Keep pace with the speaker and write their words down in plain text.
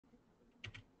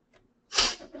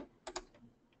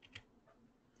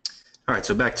All right,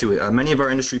 so back to it. Many of our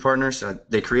industry partners,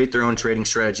 they create their own trading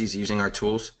strategies using our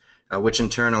tools, which in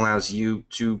turn allows you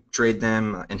to trade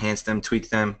them, enhance them, tweak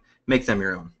them, make them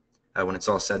your own when it's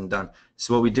all said and done.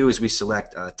 So what we do is we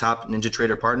select top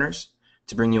NinjaTrader partners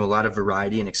to bring you a lot of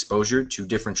variety and exposure to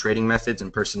different trading methods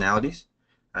and personalities.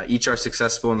 Each are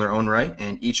successful in their own right,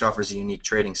 and each offers a unique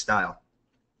trading style.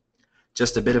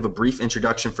 Just a bit of a brief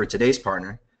introduction for today's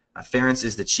partner. Ferenc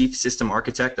is the Chief System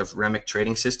Architect of Remic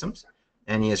Trading Systems,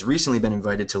 and he has recently been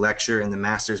invited to lecture in the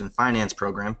Masters in Finance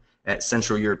program at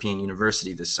Central European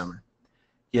University this summer.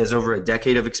 He has over a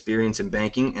decade of experience in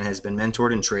banking and has been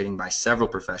mentored in trading by several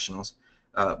professionals.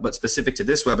 But specific to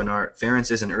this webinar,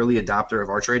 Ferenc is an early adopter of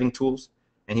our trading tools,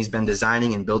 and he's been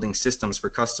designing and building systems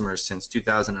for customers since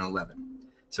 2011.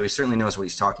 So he certainly knows what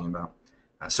he's talking about.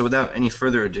 So without any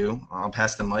further ado, I'll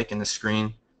pass the mic and the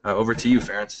screen over to you,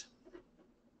 Ferenc.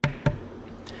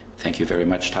 Thank you very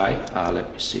much, Ty.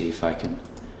 Let me see if I can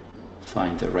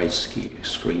find the right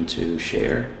screen to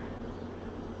share.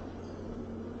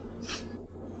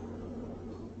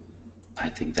 I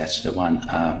think that's the one.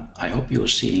 I hope you're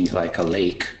seeing like a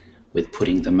lake with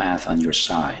putting the math on your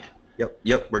side.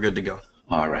 Yep, we're good to go.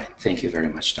 All right, thank you very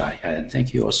much, Ty. And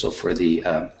thank you also for the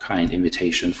kind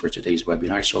invitation for today's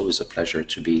webinar. It's always a pleasure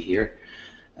to be here,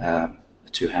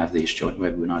 to have these joint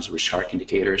webinars with Shark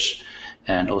Indicators.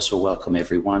 And also welcome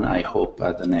everyone. I hope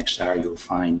the next hour you'll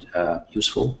find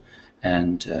useful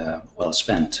and well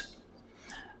spent.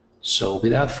 So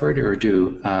without further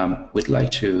ado, we'd like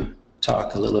to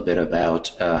talk a little bit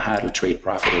about how to trade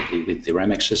profitably with the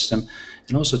Remic system,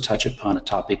 and also touch upon a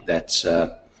topic that's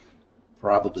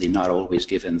probably not always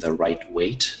given the right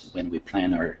weight when we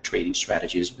plan our trading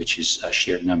strategies, which is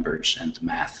sheer numbers and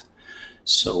math.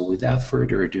 So without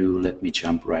further ado, let me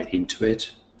jump right into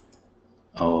it.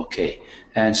 Okay,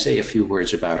 and say a few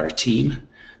words about our team.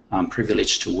 I'm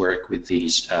privileged to work with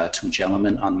these two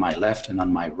gentlemen on my left and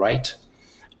on my right.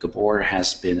 Gabor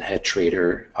has been head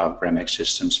trader of Remic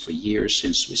Systems for years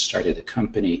since we started the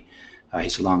company.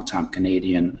 He's a long-time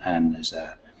Canadian and is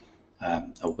a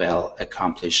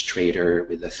well-accomplished trader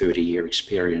with a 30-year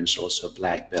experience, also a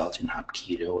black belt in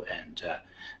Hapkido and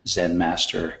Zen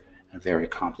master, a very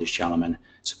accomplished gentleman.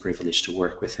 It's a privilege to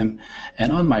work with him.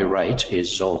 And on my right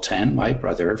is Zoltan, my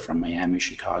brother from Miami,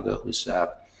 Chicago, who's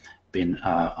been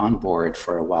on board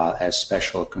for a while as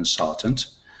special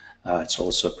consultant. It's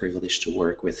also a privilege to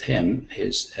work with him.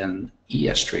 He's an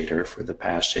ES trader for the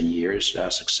past 10 years,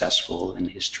 successful in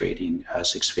his trading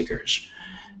 6 figures.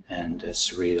 And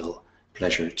it's a real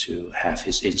pleasure to have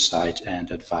his insight and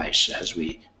advice as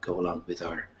we go along with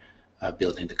our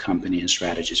building the company and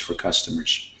strategies for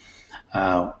customers.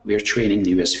 We are trading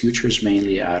the US futures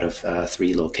mainly out of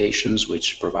 3 locations,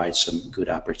 which provide some good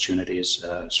opportunities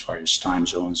as far as time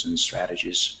zones and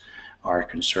strategies are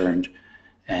concerned.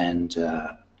 And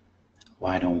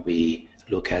why don't we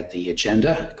look at the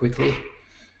agenda quickly?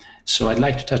 So I'd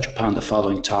like to touch upon the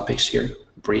following topics here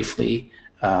briefly.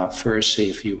 First, say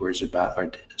a few words about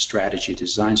our strategy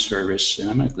design service, and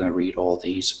I'm not going to read all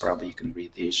these. Probably you can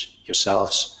read these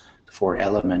yourselves. The 4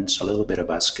 elements, a little bit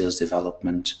about skills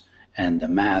development and the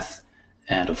math,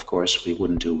 and of course we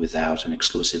wouldn't do without an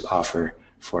exclusive offer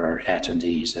for our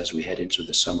attendees as we head into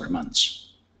the summer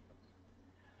months.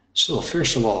 So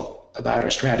first of all, about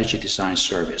our strategy design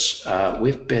service.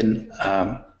 We've been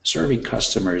serving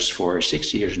customers for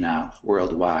 6 years now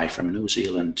worldwide, from New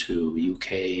Zealand to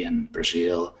UK and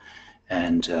Brazil,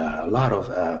 and a lot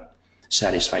of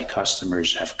satisfied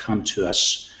customers have come to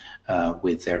us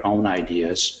with their own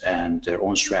ideas and their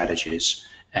own strategies,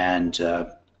 and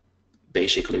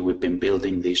basically we've been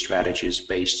building these strategies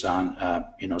based on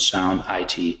sound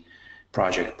IT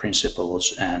project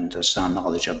principles and sound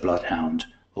knowledge of BloodHound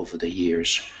over the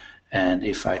years. And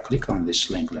if I click on this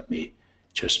link, let me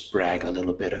just brag a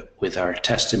little bit with our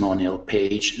testimonial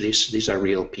page. These are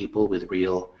real people with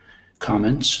real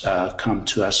comments come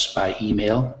to us by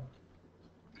email,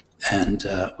 and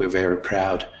we're very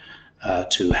proud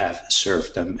to have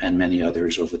served them and many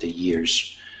others over the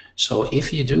years. So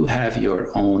if you do have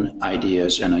your own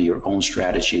ideas and your own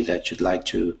strategy that you'd like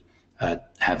to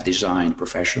have designed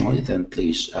professionally, then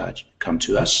please come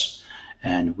to us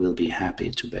and we'll be happy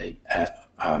to be at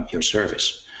your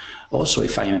service. Also,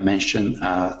 if I mention,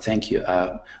 thank you,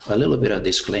 a little bit of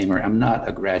disclaimer, I'm not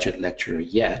a graduate lecturer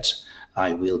yet.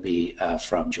 I will be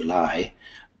from July,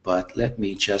 but let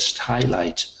me just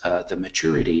highlight the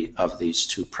maturity of these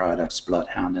 2 products,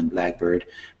 BloodHound and Blackbird,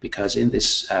 because in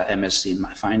this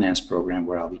MSc Finance program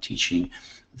where I'll be teaching,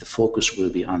 the focus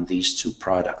will be on these 2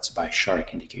 products by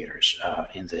Shark Indicators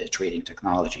in the trading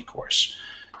technology course.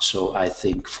 So I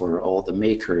think for all the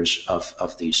makers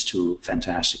of these 2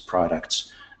 fantastic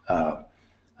products,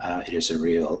 it is a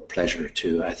real pleasure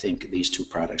to, I think these two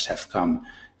products have come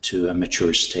to a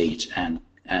mature state and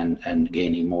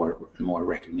gaining more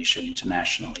recognition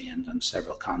internationally and on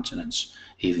several continents,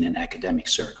 even in academic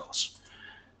circles.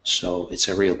 So it's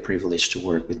a real privilege to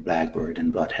work with Blackbird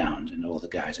and BloodHound and all the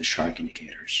guys at Shark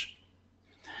Indicators.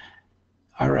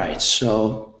 All right,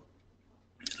 so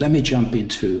let me jump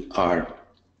into a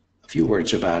few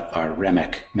words about our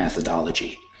REMEC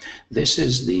methodology. This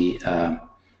is the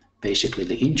basically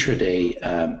the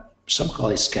intraday, some call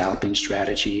it scalping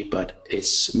strategy, but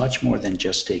it's much more than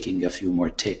just taking a few more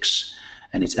ticks,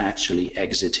 and it's actually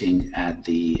exiting at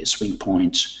the swing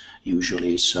points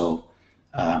usually. So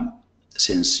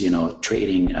since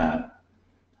trading,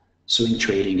 swing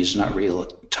trading is not real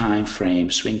time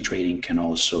frame, swing trading can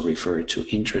also refer to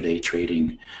intraday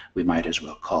trading. We might as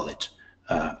well call it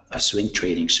a swing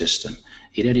trading system.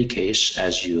 In any case,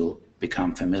 as you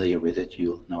become familiar with it,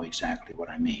 you'll know exactly what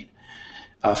I mean.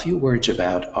 A few words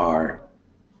about our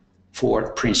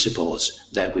 4 principles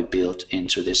that we built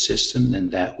into this system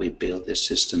and that we build this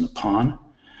system upon.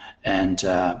 And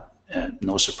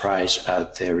no surprise,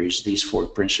 these 4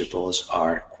 principles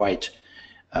are quite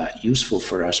useful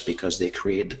for us because they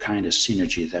create the kind of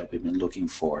synergy that we've been looking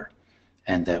for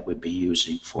and that we've been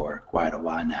using for quite a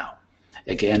while now.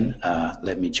 Again,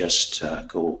 let me just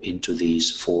go into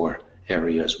these 4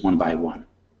 areas one by one.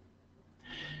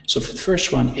 So the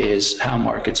first one is how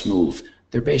markets move.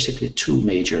 There are basically 2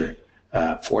 major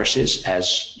forces,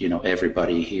 as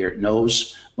everybody here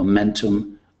knows: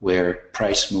 momentum, where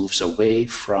price moves away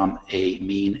from a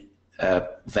mean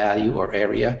value or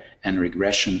area, and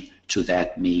regression to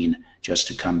that mean, just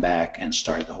to come back and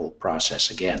start the whole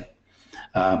process again.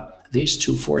 These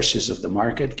 2 forces of the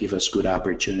market give us good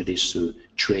opportunities to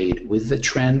trade with the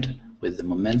trend, with the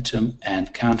momentum,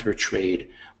 and counter trade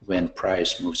when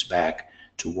price moves back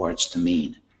towards the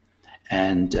mean.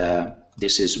 And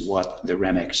this is what the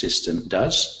REMEC system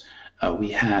does.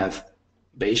 We have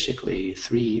basically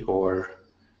 3 or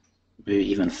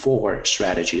even 4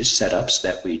 strategies, setups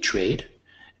that we trade,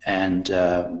 and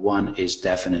one is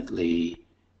definitely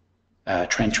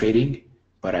trend trading,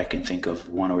 but I can think of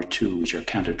 1 or 2 which are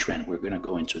counter trend. We're going to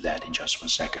go into that in just one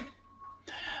second.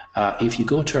 If you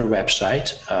go to our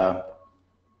website,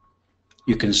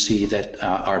 you can see that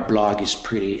our blog is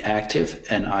pretty active,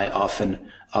 and I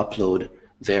often upload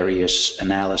various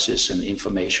analysis and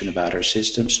information about our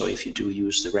system. So if you do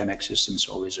use the REMEC system, it's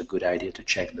always a good idea to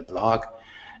check the blog.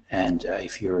 And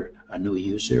if you're a new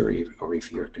user, or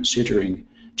if you're considering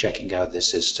checking out the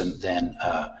system, then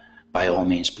by all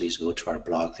means, please go to our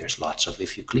blog. There's lots of,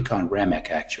 if you click on REMEC,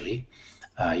 actually,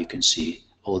 you can see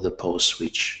all the posts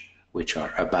which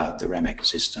are about the REMEC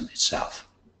system itself.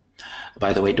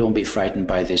 By the way, don't be frightened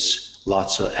by this,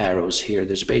 lots of arrows here.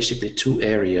 There's basically 2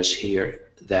 areas here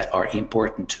that are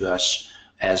important to us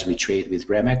as we trade with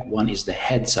REMEC. One is the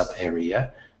heads up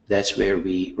area. That's where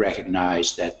we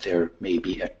recognize that there may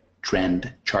be a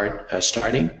trend chart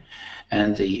starting.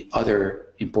 And the other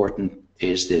important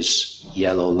is this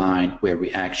yellow line where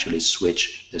we actually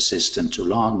switch the system to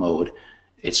long mode.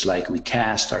 It's like we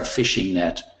cast our fishing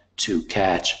net to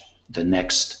catch the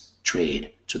next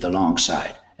trade to the long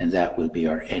side, and that will be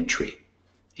our entry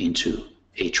into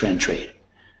a trend trade.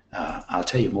 I'll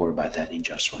tell you more about that in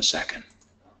just one second.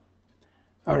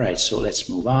 All right, so let's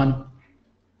move on.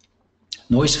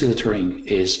 Noise filtering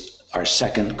is our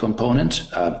second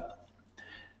component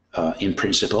in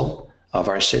principle of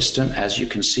our system. As you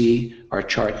can see, our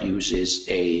chart uses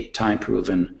a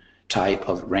time-proven type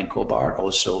of Renko bar,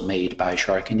 also made by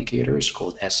Shark Indicators,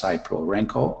 called SI Pro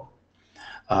Renko.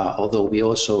 Although we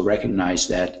also recognize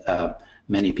that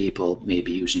many people may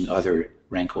be using other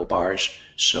Renko bars.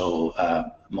 So,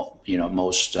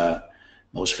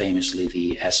 most famously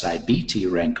the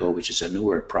SIBT Renko, which is a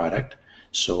newer product.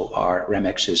 So our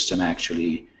REMEC system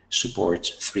actually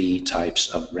supports 3 types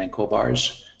of Renko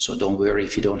bars. So don't worry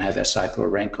if you don't have SI Pro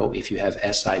Renko. If you have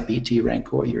SIBT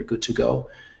Renko, you're good to go.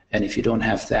 And if you don't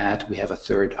have that, we have a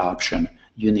 3rd option,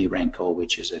 Uni Renko,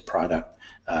 which is a product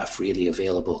freely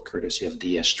available courtesy of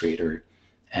DS Trader,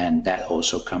 and that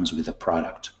also comes with a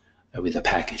product, with a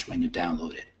package when you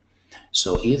download it.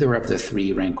 So either of the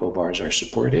 3 Renko bars are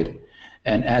supported,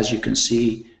 and as you can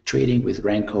see, trading with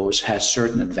Renkos has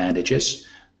certain advantages,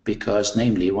 because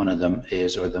namely one of them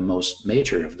is, or the most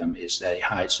major of them, is that it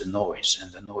hides the noise,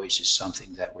 and the noise is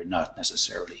something that we're not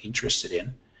necessarily interested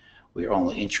in. We're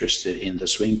only interested in the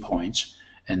swing points,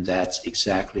 and that's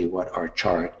exactly what our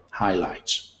chart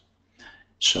highlights.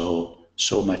 So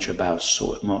much about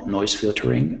noise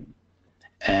filtering.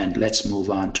 And let's move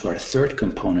on to our 3rd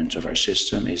component of our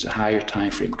system, is a higher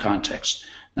time frame context.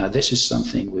 Now, this is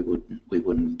something we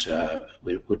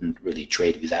wouldn't really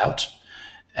trade without.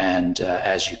 And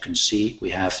as you can see, we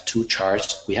have two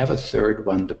charts. We have a third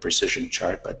one, the precision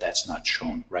chart, but that's not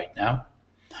shown right now.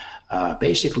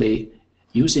 Basically,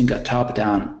 using a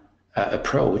top-down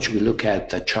approach, we look at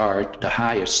the chart, the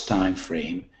highest time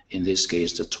frame, in this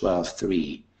case the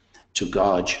 12-3, to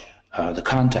gauge the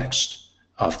context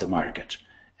of the market.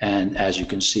 And as you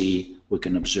can see, we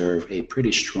can observe a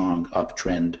pretty strong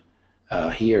uptrend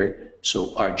here.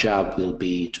 So our job will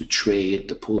be to trade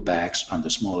the pullbacks on the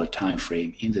smaller time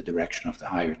frame in the direction of the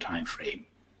higher time frame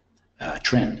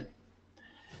trend.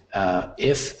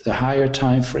 If the higher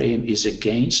time frame is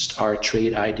against our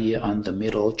trade idea on the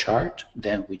middle chart,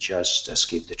 then we just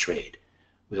skip the trade.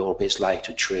 We always like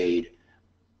to trade,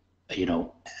 you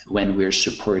know, when we're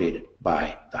supported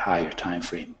by the higher time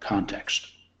frame context.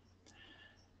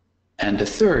 And the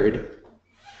third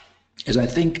is, I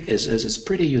think, is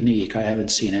pretty unique. I haven't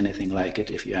seen anything like it,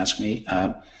 if you ask me.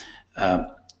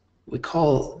 We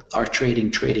call our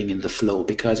trading in the flow,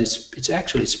 because it's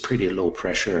actually pretty low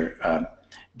pressure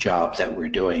job that we're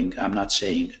doing. I'm not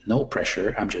saying no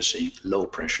pressure, I'm just saying low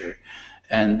pressure.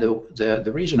 And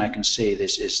the reason I can say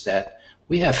this is that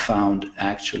we have found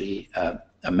actually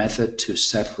a method to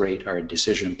separate our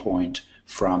decision point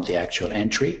from the actual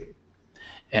entry.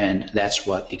 And that's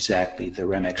what exactly the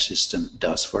REMX system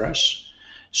does for us.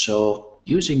 So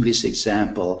using this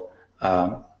example,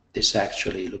 this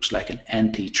actually looks like an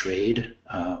anti-trade.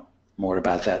 More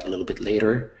about that a little bit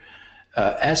later.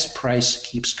 As price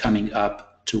keeps coming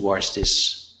up towards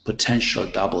this potential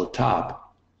double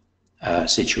top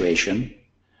situation,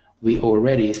 we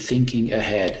already thinking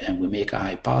ahead, and we make a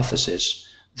hypothesis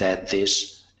that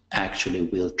this actually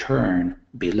will turn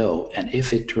below. And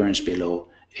if it turns below,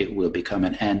 it will become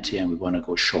an anti, and we want to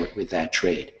go short with that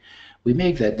trade. We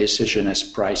make that decision as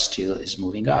price still is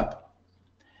moving up.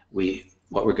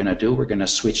 What we're going to do, we're going to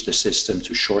switch the system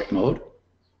to short mode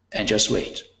and just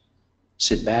wait.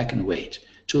 Sit back and wait.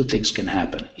 Two things can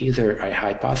happen. Either our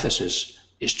hypothesis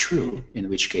is true, in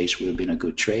which case we'll be in a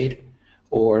good trade,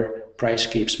 or price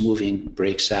keeps moving,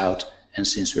 breaks out, and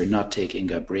since we're not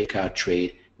taking a breakout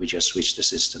trade, we just switch the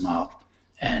system off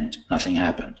and nothing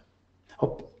happened.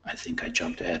 Oh, I think I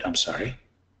jumped ahead, I'm sorry.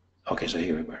 Okay, so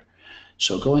here we were.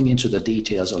 So going into the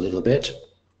details a little bit,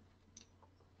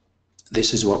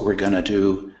 this is what we're going to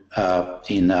do.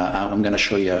 I'm going to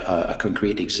show you a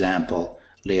concrete example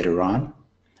later on.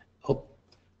 Oh,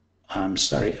 I'm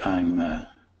sorry,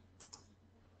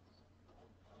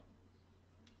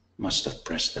 must have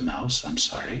pressed the mouse. I'm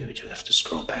sorry, we just have to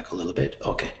scroll back a little bit.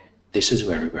 Okay, this is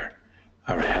where we were.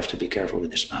 All right, I have to be careful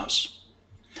with this mouse.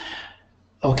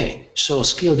 Okay, so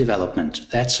skill development,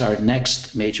 that's our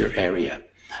next major area.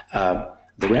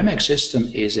 The REMX system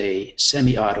is a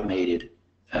semi-automated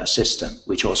system,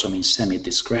 which also means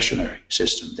semi-discretionary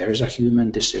system. There is a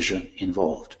human decision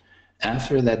involved.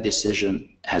 After that decision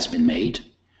has been made,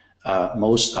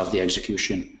 most of the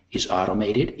execution is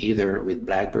automated, either with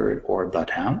Blackbird or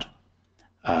BloodHound,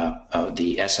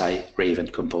 the SI Raven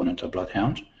component of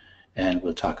BloodHound, and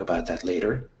we'll talk about that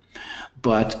later.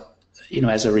 But you know,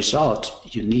 as a result,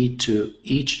 you need to,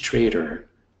 each trader,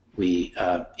 we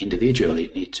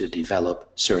individually need to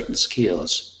develop certain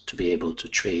skills to be able to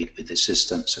trade with the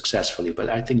system successfully. But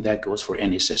I think that goes for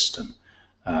any system,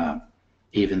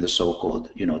 even the so-called,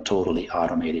 you know, totally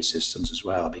automated systems as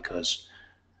well, because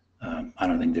I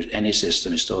don't think there's any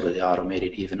system is totally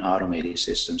automated. Even automated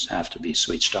systems have to be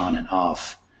switched on and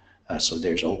off. So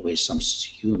there's always some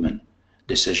human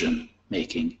decision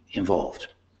making involved.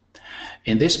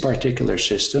 In this particular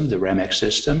system, the REMX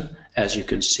system, as you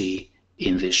can see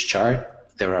in this chart,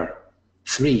 there are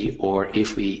 3, or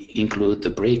if we include the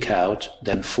breakout,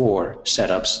 then 4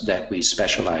 setups that we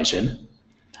specialize in.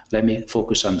 Let me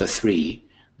focus on the 3,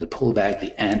 the pullback,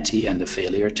 the anti, and the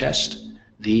failure test.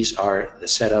 These are the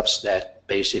setups that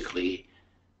basically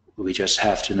we just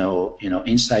have to know, you know,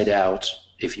 inside out.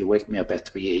 If you wake me up at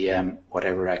 3 a.m.,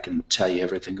 whatever, I can tell you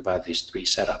everything about these 3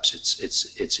 setups.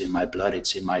 It's in my blood,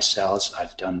 it's in my cells.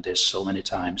 I've done this so many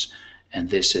times, and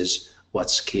this is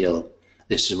what skill,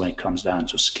 this is when it comes down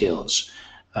to skills.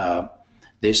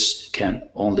 This can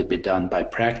only be done by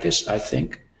practice, I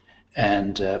think,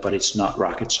 and but it's not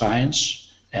rocket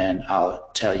science, and I'll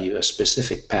tell you a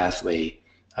specific pathway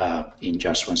in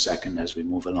just 1 second as we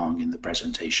move along in the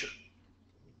presentation.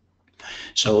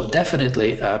 So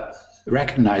definitely,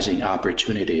 recognizing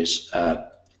opportunities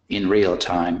in real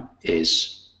time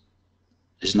is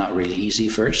not really easy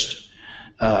first,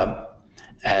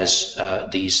 as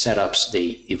these setups,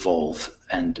 they evolve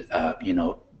and you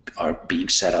know, are being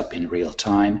set up in real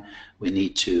time. We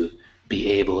need to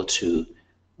be able to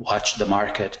watch the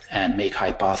market and make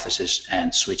hypotheses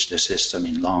and switch the system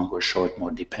in long or short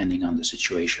mode depending on the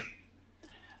situation.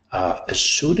 As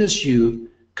soon as you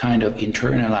kind of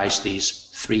internalize these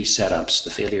three setups, the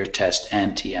failure test,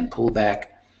 ante, and pullback,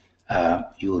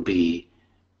 you will be,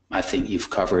 I think you've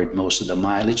covered most of the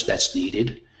mileage that's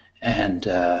needed, and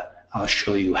I'll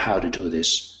show you how to do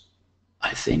this,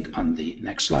 I think, on the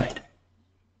next slide.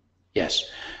 Yes,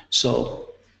 so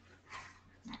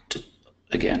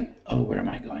again, oh, where am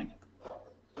I going?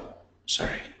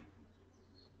 Sorry.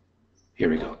 Here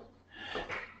we go.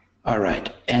 All right,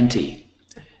 ante.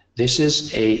 This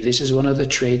is one of the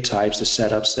trade types, the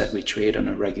setups that we trade on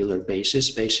a regular basis.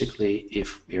 Basically,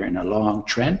 if we're in a long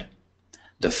trend,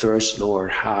 the first lower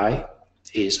high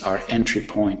is our entry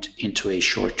point into a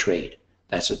short trade.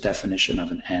 That's a definition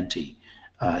of an ante.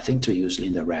 I think to use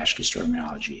Linda Rashke's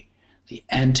terminology. The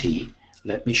ante,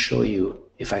 let me show you,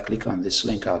 if I click on this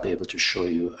link, I'll be able to show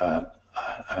you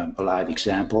a live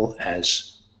example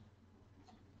as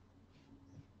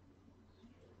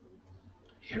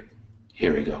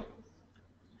here we go.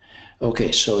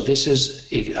 Okay, so this is,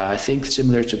 I think,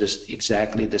 similar to this,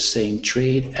 exactly the same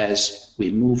trade. As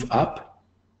we move up,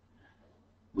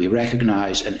 we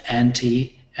recognize an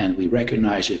ante, and we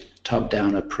recognize a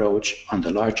top-down approach. On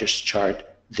the largest chart,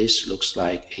 this looks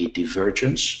like a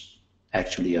divergence,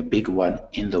 actually a big one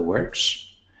in the works.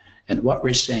 And what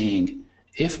we're saying,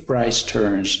 if price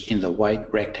turns in the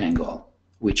white rectangle,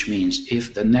 which means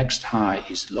if the next high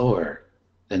is lower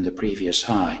than the previous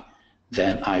high,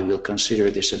 then I will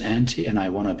consider this an ante and I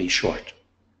want to be short.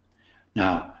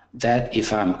 Now, that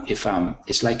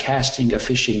it's like casting a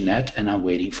fishing net and I'm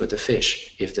waiting for the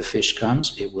fish. If the fish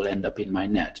comes, it will end up in my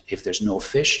net. If there's no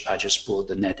fish, I just pull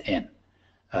the net in,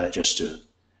 just to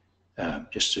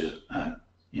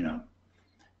you know,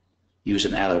 use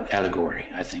an allegory,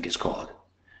 I think it's called.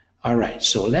 All right,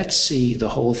 so let's see the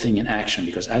whole thing in action,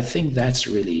 because I think that's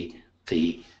really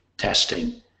the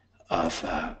testing of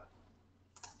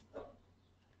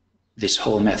this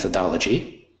whole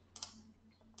methodology.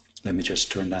 Let me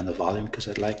just turn down the volume because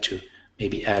I'd like to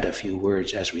maybe add a few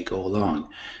words as we go along.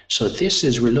 So this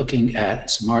is, we're looking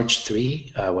at March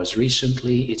 3, was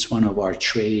recently. It's one of our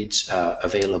trades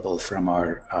available from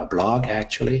our blog,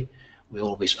 actually. We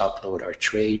always upload our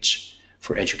trades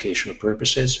for educational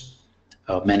purposes,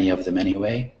 many of them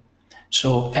anyway.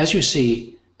 So as you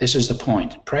see, this is the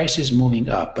point. Price is moving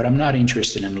up, but I'm not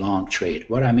interested in long trade.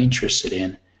 What I'm interested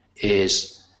in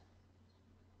is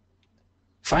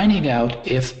finding out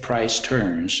if price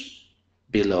turns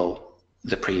below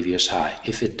the previous high.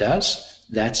 If it does,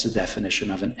 that's the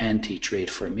definition of an anti-trade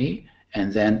for me.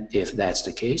 And then if that's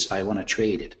the case, I want to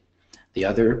trade it. The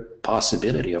other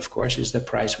possibility, of course, is the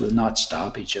price will not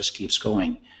stop. It just keeps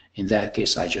going. In that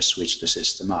case, I just switch the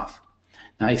system off.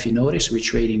 Now, if you notice, we're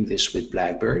trading this with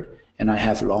Blackbird, and I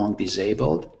have long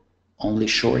disabled. Only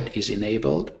short is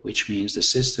enabled, which means the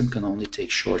system can only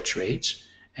take short trades.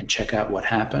 And check out what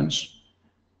happens.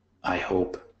 I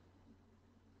hope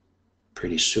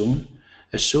pretty soon.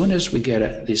 As soon as we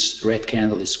get this red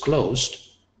candle is closed,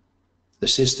 the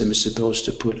system is supposed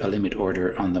to put a limit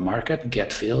order on the market,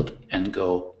 get filled, and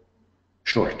go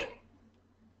short.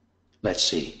 Let's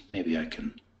see, maybe I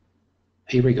can,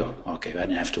 here we go. Okay, I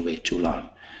didn't have to wait too long.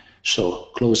 So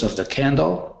close of the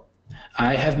candle.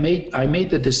 I made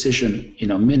the decision,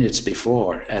 minutes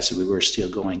before as we were still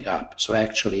going up. So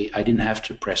actually, I didn't have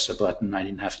to press the button.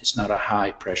 It's not a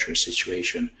high pressure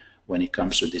situation when it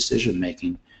comes to decision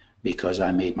making, because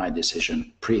I made my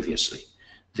decision previously.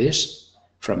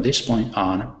 From this point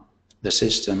on, the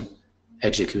system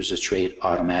executes the trade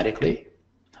automatically,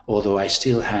 although I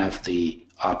still have the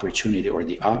opportunity or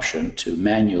the option to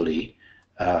manually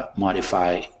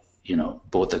modify,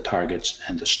 both the targets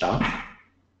and the stop.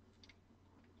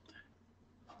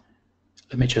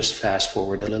 Let me just fast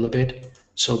forward a little bit.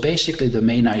 So basically, the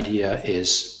main idea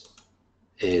is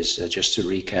just to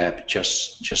recap,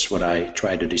 just what I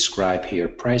tried to describe here.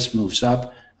 Price moves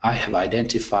up. I have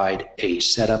identified a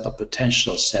setup, a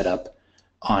potential setup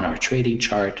on our trading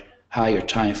chart. Higher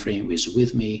time frame is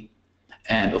with me,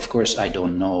 and of course, I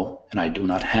don't know, and I do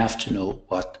not have to know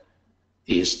what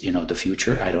is the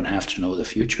future. I don't have to know the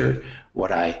future.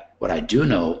 What I do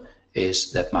know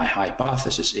is that my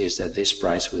hypothesis is that this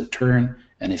price will turn,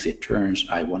 and if it turns,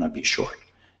 I want to be short.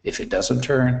 If it doesn't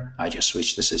turn, I just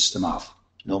switch the system off.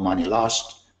 No money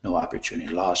lost, no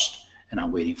opportunity lost, and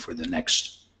I'm waiting for the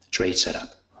next trade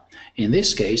setup. In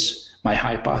this case, my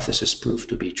hypothesis proved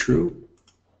to be true,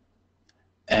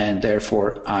 and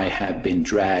therefore I have been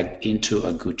dragged into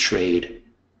a good trade,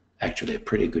 actually a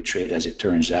pretty good trade as it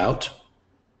turns out,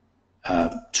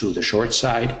 to the short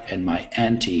side, and my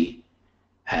ante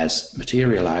has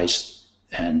materialized,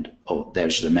 and oh,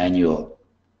 there's the manual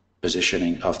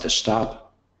positioning of the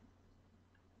stop,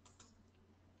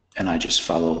 and I just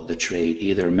follow the trade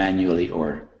either manually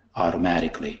or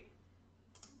automatically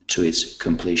to its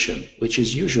completion, which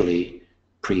is usually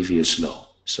previous low.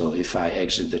 So if I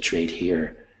exit the trade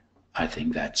here, I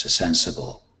think that's a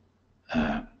sensible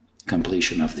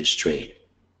completion of this trade.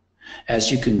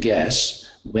 As you can guess,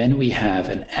 when we have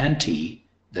an ante,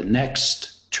 the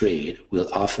next trade will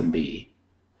often be,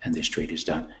 and this trade is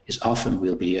done,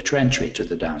 will be a trend trade to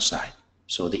the downside.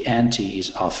 So the ante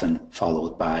is often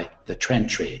followed by the trend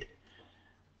trade.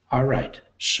 All right,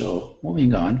 so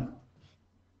moving on.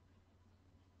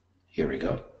 Here we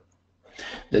go.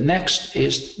 The next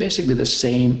is basically the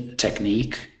same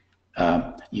technique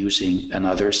using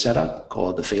another setup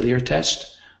called the failure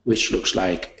test, which looks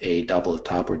like a double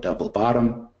top or double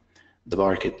bottom. The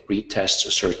market retests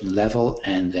a certain level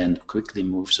and then quickly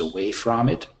moves away from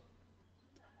it.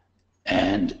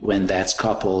 And when that's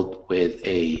coupled with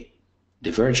a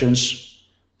divergence,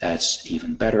 that's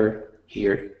even better.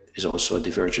 Here is also a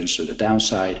divergence to the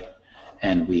downside,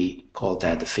 and we call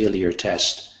that the failure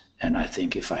test. And I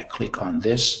think if I click on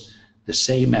this, the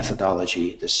same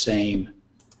methodology, the same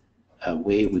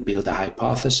way we build a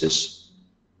hypothesis.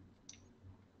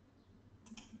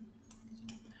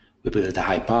 We build a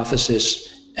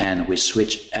hypothesis and we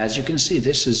switch. As you can see,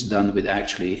 this is done with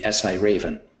actually SI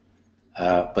Raven,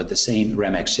 but the same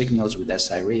REMX signals with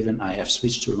SI Raven. I have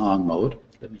switched to long mode.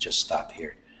 Let me just stop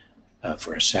here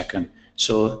for a second.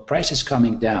 So price is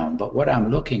coming down, but what I'm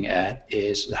looking at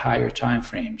is the higher time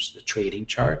frames, the trading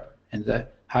chart and the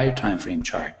higher time frame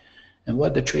chart. And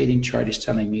what the trading chart is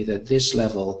telling me that this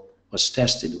level was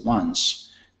tested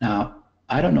once. Now,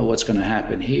 I don't know what's going to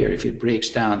happen here. If it breaks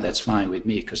down, that's fine with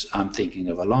me because I'm thinking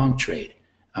of a long trade.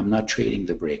 I'm not trading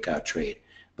the breakout trade.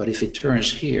 But if it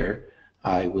turns here,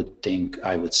 I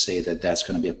would say that that's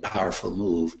going to be a powerful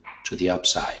move to the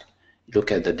upside.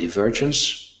 Look at the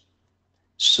divergence.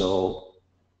 So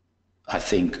I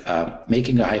think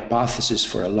making a hypothesis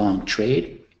for a long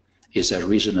trade is a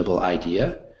reasonable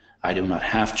idea. I do not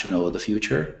have to know the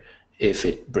future. If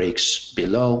it breaks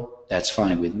below, that's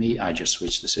fine with me. I just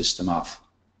switch the system off.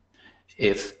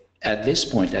 If at this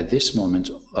point, at this moment,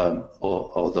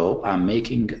 although I'm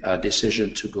making a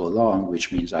decision to go long,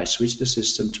 which means I switch the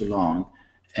system to long,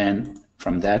 and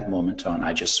from that moment on,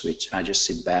 I just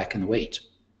sit back and wait.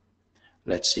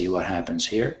 Let's see what happens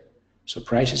here. So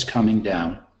price is coming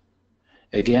down.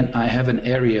 Again, I have an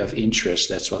area of interest.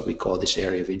 That's what we call this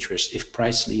area of interest. If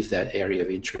price leaves that area of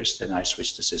interest, then I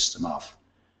switch the system off.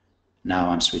 Now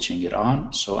I'm switching it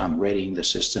on, so I'm readying the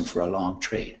system for a long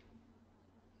trade.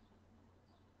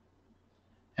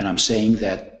 And I'm saying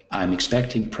that I'm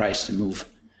expecting price to move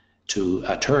to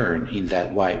a turn in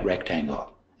that white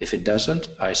rectangle. If it doesn't,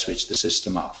 I switch the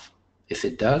system off. If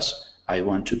it does, I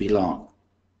want to be long.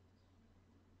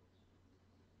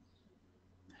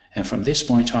 And from this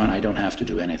point on, I don't have to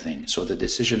do anything. So the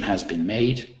decision has been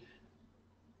made,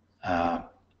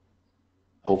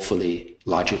 hopefully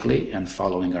logically and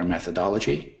following our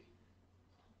methodology.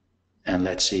 And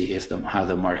let's see if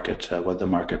what the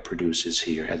market produces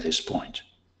here at this point.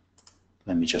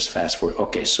 Let me just fast forward.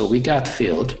 Okay, so we got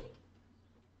filled.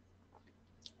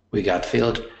 We got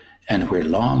filled, and we're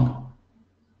long.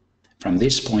 From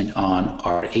this point on,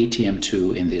 our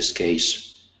ATM2 in this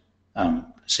case,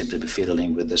 simply be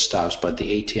fiddling with the stops, but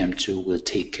the ATM2 will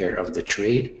take care of the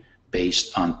trade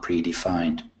based on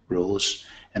predefined rules.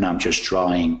 And I'm just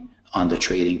drawing on the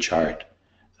trading chart,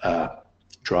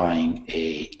 drawing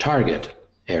a target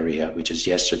area, which is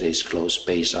yesterday's close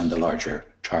based on the larger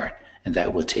chart. And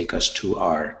that will take us to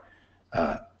our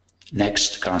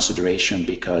next consideration,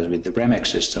 because with the REMX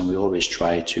system, we always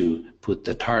try to put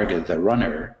the target, the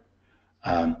runner,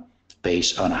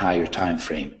 based on a higher time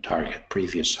frame target,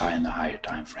 previous high in the higher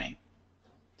time frame.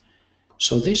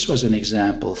 So this was an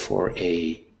example for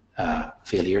a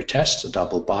failure test, a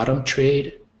double bottom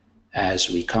trade. As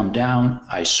we come down,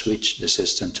 I switch the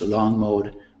system to long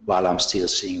mode. While I'm still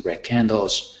seeing red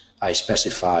candles, I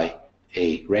specify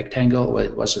a rectangle.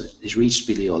 Well, it reached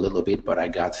below a little bit, but I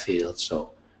got filled.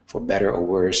 So for better or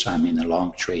worse, I'm in a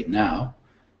long trade now.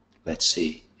 Let's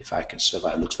see if I can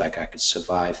survive. Looks like I could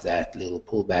survive that little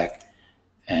pullback,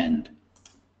 and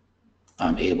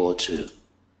I'm able to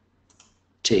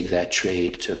take that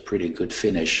trade to a pretty good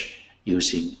finish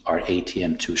using our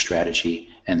ATM2 strategy.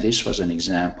 And this was an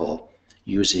example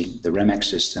using the REMX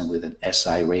system with an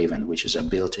SI Raven, which is a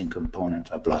built-in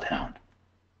component of BloodHound.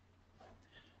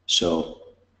 So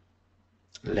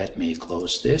let me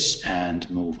close this and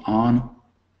move on.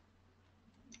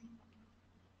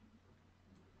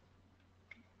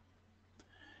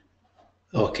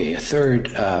 Okay, a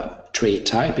third trade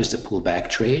type is the pullback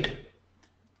trade.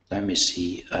 Let me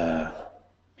see,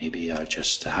 maybe I'll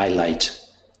just highlight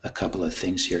a couple of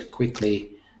things here quickly.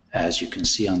 As you can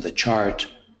see on the chart,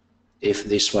 if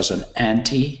this was an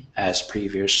anti, as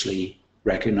previously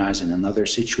recognized in another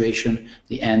situation,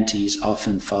 the anti is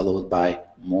often followed by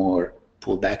more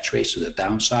pullback trades to the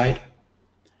downside.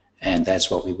 And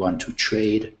that's what we want to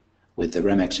trade with the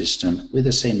REMEX system with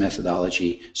the same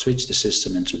methodology, switch the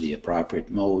system into the appropriate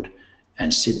mode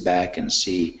and sit back and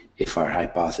see if our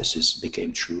hypothesis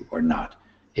became true or not.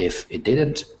 If it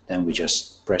didn't, then we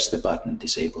just press the button,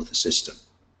 disable the system.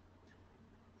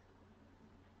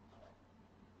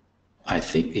 I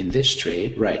think in this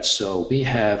trade, right, so we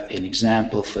have an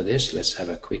example for this. Let's have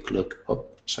a quick look. Oh,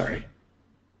 sorry.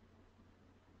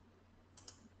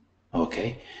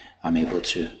 Okay, I'm able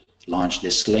to launch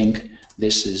this link.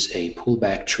 This is a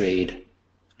pullback trade,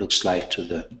 looks like to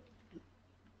the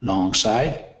long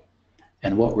side.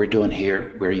 And what we're doing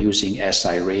here, we're using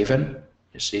SI Raven.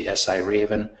 You see SI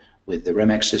Raven with the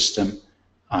REMEX system.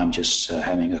 I'm just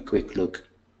having a quick look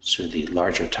through the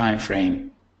larger time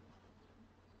frame.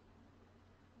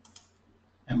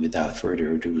 And without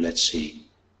further ado, let's see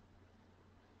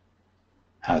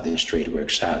how this trade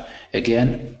works out.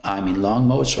 Again, I'm in long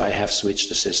mode, so I have switched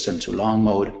the system to long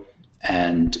mode,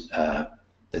 and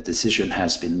the decision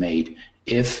has been made.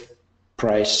 If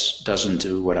price doesn't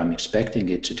do what I'm expecting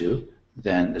it to do,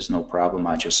 then there's no problem.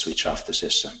 I just switch off the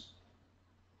system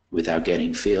without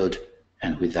getting filled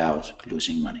and without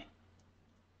losing money.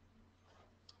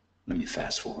 Let me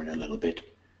fast forward a little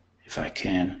bit if I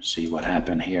can see what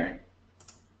happened here.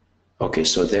 Okay,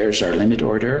 so there's our limit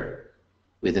order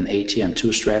with an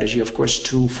ATM2 strategy. Of course,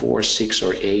 2, 4, 6,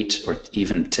 or 8, or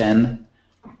even 10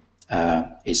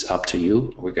 is up to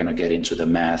you. We're going to get into the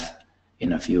math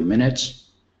in a few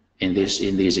minutes. In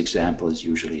these examples,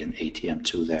 usually an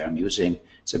ATM2 that I'm using.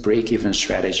 It's a break-even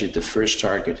strategy. The first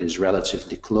target is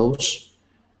relatively close,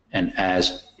 and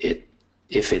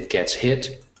if it gets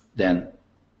hit, then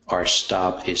our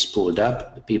stop is pulled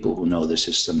up. The people who know the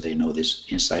system, they know this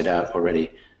inside out already.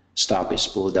 Stop is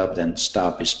pulled up, then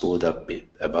stop is pulled up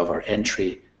above our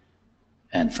entry,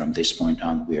 and from this point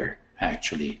on, we're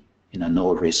actually in a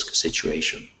no-risk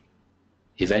situation.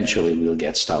 Eventually, we'll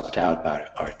get stopped out by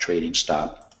our trading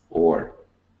stop, or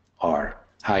our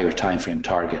higher time frame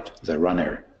target, the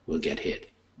runner, will get hit.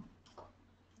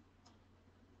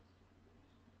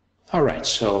 All right,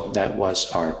 so that was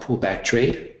our pullback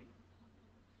trade.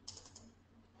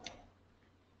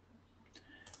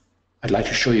 I'd like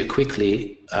to show you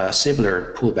quickly a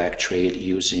similar pullback trade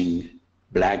using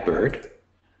Blackbird.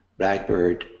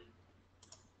 Blackbird,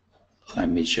 let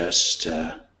me just,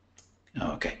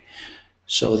 okay.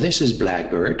 So this is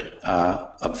Blackbird,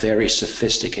 a very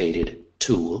sophisticated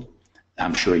tool,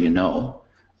 I'm sure you know,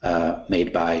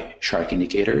 made by Shark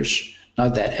Indicators.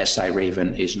 Not that SI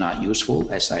Raven is not useful.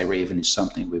 SI Raven is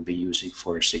something we've been using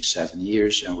for 6, 7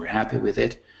 years, and we're happy with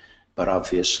it. But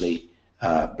obviously,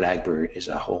 Blackbird is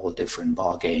a whole different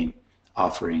ball game,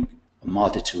 offering a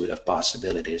multitude of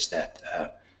possibilities that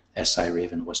SI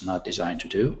Raven was not designed to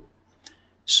do.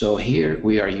 So here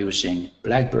we are using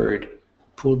Blackbird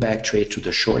pullback trade to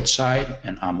the short side,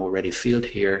 and I'm already filled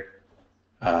here.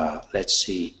 Let's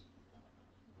see.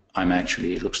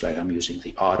 It looks like I'm using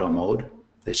the auto mode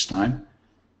this time.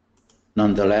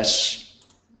 Nonetheless,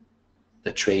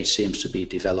 the trade seems to be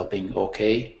developing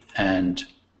okay, and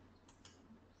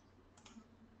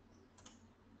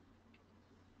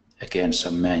again,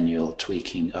 some manual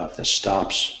tweaking of the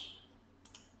stops.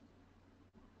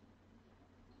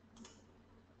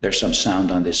 There's some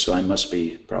sound on this, so I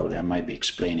might be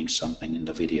explaining something in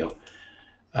the video.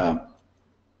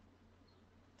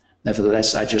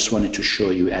 Nevertheless, I just wanted to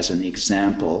show you as an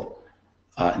example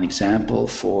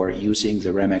for using the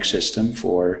REMEX system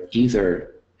for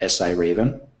either SI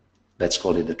Raven, let's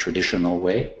call it the traditional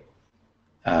way,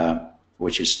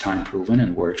 which is time proven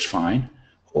and works fine,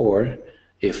 or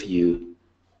if you,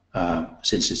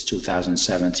 since it's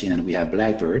 2017 and we have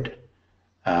Blackbird,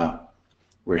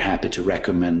 we're happy to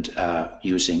recommend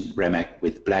using REMEX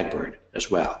with Blackbird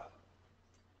as well.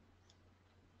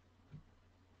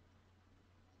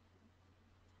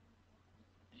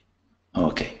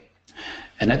 Okay,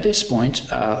 and at this point,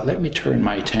 let me turn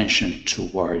my attention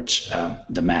towards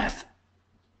the math,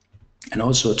 and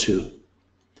also to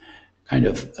kind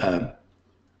of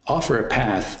offer a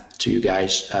path to you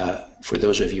guys, for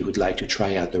those of you who'd like to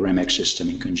try out the REMEX system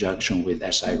in conjunction with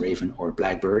SI Raven or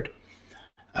Blackbird,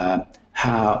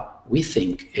 how we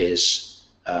think is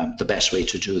the best way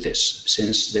to do this,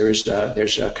 since there's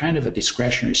a kind of a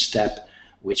discretionary step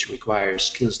which requires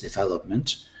skills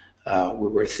development. we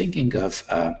were thinking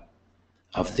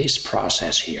of this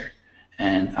process here,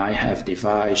 and I have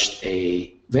devised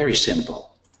a very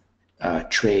simple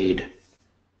trade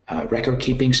record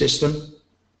keeping system.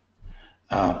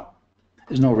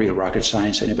 There's no real rocket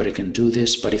science. Anybody can do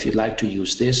this, but if you'd like to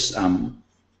use this, I'm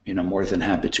more than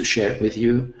happy to share it with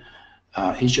you.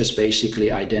 It just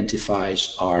basically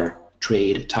identifies our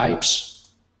trade types,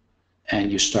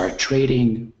 and you start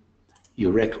trading.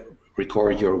 You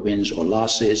record your wins or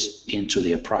losses into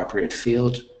the appropriate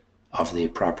field of the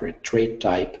appropriate trade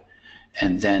type,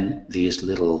 and then these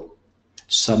little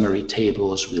summary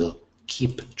tables will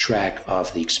keep track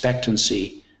of the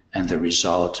expectancy and the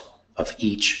result of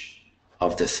each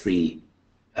of the three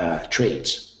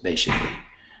trades, basically.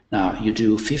 Now, you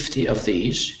do 50 of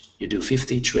these, you do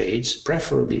 50 trades,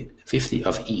 preferably 50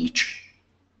 of each,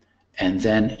 and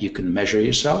then you can measure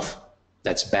yourself.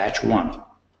 That's batch 1.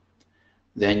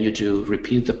 Then you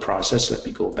repeat the process. Let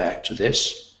me go back to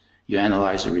this. You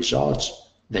analyze the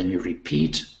results, then you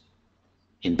repeat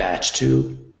in batch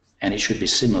 2, and it should be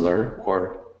similar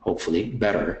or hopefully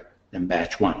better than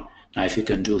batch 1. Now, if you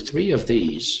can do 3 of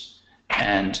these,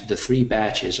 and the 3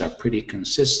 batches are pretty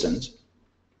consistent,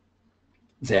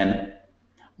 then,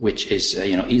 which is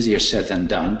easier said than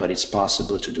done, but it's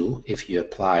possible to do if you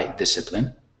apply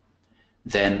discipline,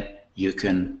 then you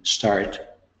can start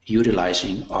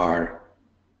utilizing our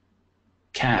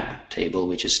CAP table,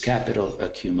 which is Capital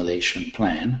Accumulation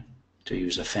Plan, to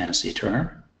use a fancy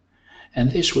term.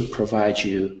 And this would provide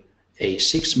you a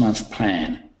 6-month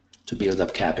plan to build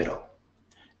up capital.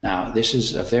 Now, this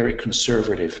is a very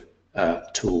conservative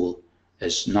tool.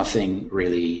 There's nothing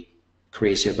really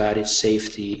crazy about it.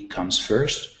 Safety comes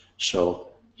first,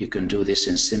 so you can do this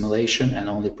in simulation and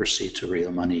only proceed to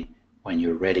real money when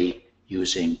you're ready,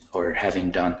 using or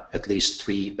having done at least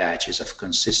 3 batches of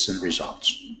consistent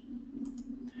results.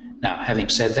 Now, having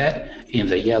said that, in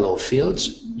the yellow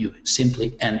fields, you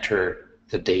simply enter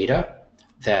the data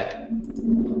that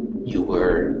you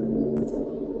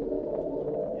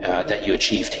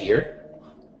achieved here.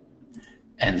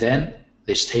 And then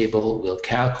this table will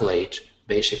calculate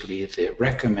basically the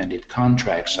recommended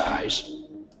contract size,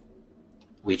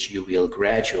 which you will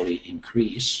gradually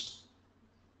increase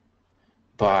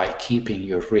by keeping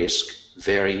your risk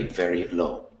very, very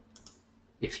low.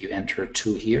 If you enter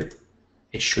 2 here,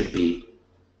 it should be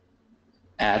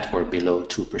at or below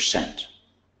 2%.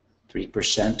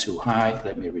 3% too high.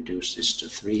 Let me reduce this to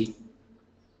 3.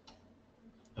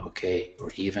 Okay,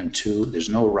 or even 2. There's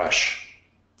no rush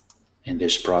in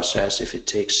this process. If it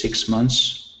takes 6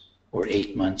 months or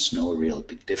 8 months, no real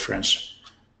big difference.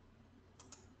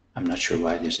 I'm not sure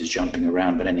why this is jumping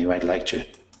around, but anyway, I'd like to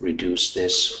reduce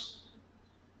this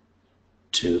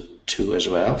to 2 as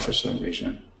well for some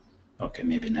reason. Okay,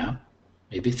 maybe now,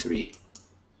 maybe 3.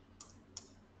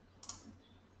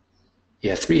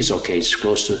 Yeah, 3 is okay. It's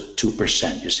close to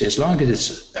 2%. You see, as long as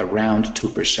it's around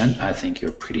 2%, I think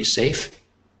you're pretty safe.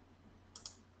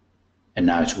 And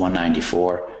now it's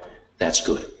 194. That's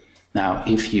good. Now,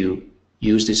 if you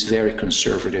use this very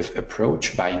conservative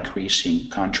approach by increasing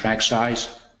contract size,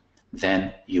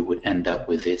 then you would end up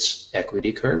with this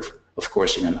equity curve, of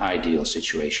course, in an ideal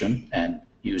situation, and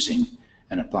using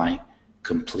and applying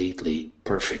completely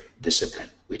perfect discipline,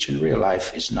 which in real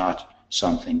life is not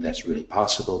something that's really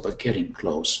possible, but getting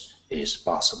close is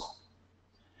possible.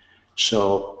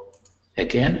 So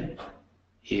again,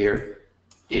 here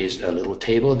is a little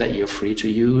table that you're free to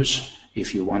use.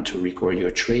 If you want to record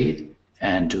your trade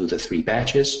and do the 3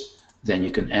 batches, then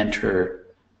you can enter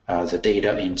the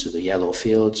data into the yellow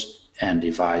fields and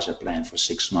devise a plan for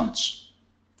 6 months.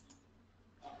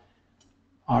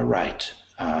 All right,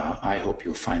 I hope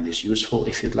you'll find this useful.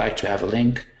 If you'd like to have a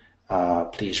link,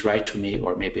 please write to me,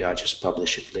 or maybe I'll just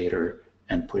publish it later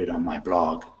and put it on my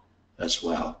blog as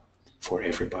well for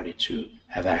everybody to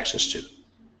have access to.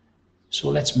 So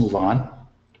let's move on.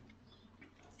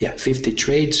 Yeah, 50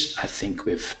 trades. I think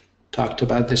we've talked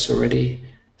about this already.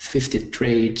 50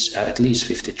 trades, at least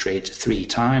 50 trades 3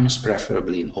 times,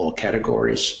 preferably in all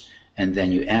categories. And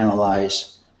then you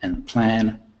analyze and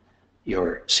plan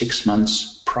your 6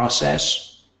 months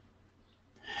process.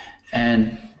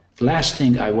 And the last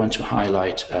thing I want to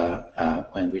highlight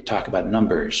when we talk about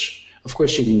numbers, of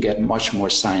course you can get much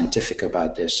more scientific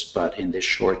about this, but in this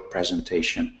short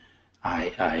presentation,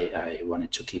 I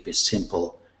wanted to keep it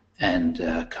simple and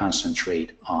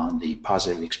concentrate on the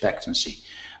positive expectancy.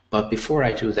 But before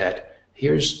I do that,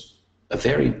 here's a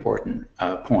very important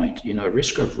point. You know,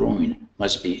 risk of ruin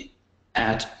must be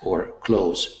at or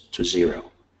close to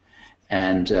 0.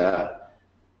 And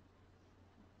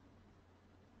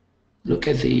look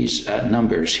at these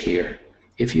numbers here.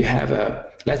 If you have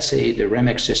a let's say the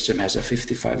REMEX system has a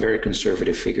 55, very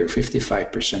conservative figure,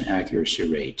 55% accuracy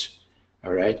rate,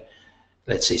 all right?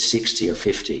 Let's say 60 or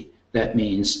 50. That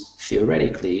means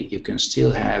theoretically you can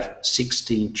still have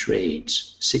 16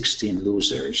 trades, 16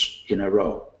 losers in a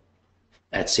row.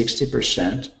 At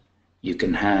 60%, you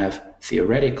can have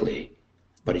theoretically,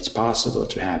 but it's possible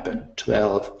to happen,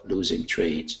 12 losing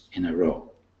trades in a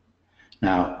row.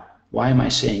 Now, why am I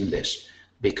saying this?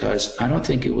 Because I don't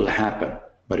think it will happen,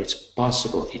 but it's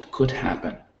possible it could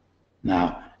happen.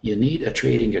 Now, you need a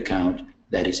trading account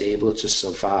that is able to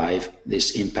survive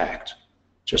this impact.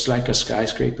 Just like a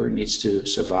skyscraper needs to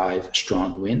survive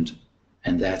strong wind,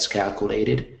 and that's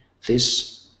calculated,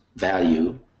 this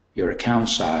value, your account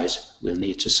size, will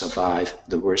need to survive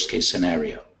the worst case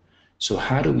scenario. So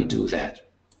how do we do that?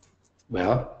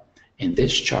 Well, in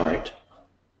this chart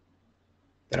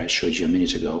that I showed you a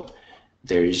minute ago,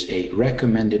 there is a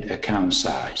recommended account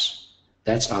size.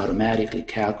 That's automatically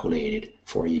calculated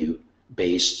for you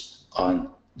based on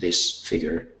this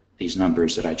figure, these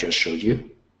numbers that I just showed you.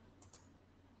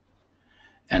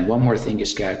 And one more thing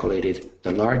is calculated,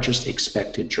 the largest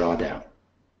expected drawdown.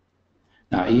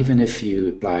 Now, even if you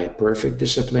apply perfect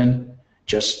discipline,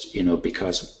 just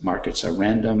because markets are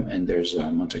random and there's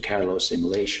a Monte Carlo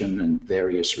simulation and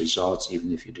various results,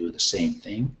 even if you do the same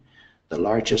thing, the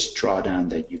largest drawdown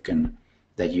that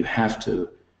you have to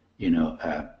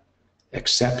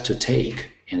accept to take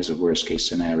as a worst case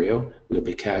scenario will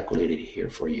be calculated here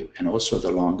for you, and also the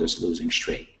longest losing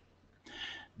straight.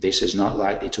 This is not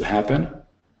likely to happen,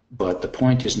 but the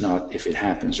point is not if it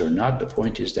happens or not. The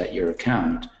point is that your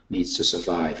account needs to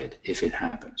survive it if it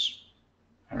happens.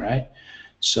 All right?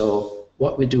 So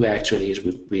what we do actually is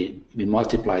we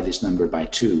multiply this number by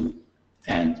 2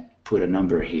 and put a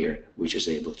number here which is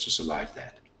able to survive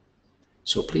that.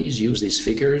 So please use these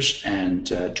figures and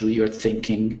do your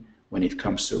thinking when it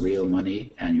comes to real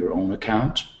money and your own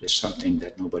account. It's something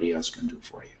that nobody else can do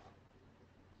for you.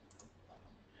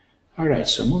 All right,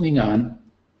 so moving on.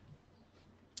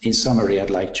 In summary,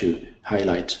 I'd like to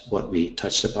highlight what we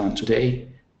touched upon today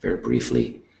very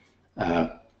briefly.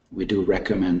 We do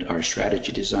recommend our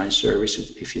strategy design service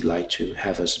if you'd like to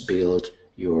have us build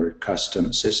your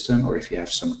custom system, or if you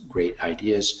have some great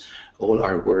ideas. All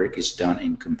our work is done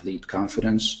in complete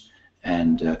confidence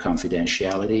and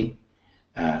confidentiality,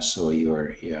 so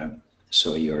you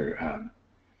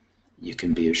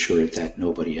can be assured that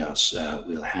nobody else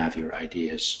will have your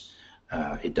ideas.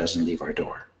 It doesn't leave our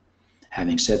door.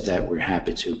 Having said that, we're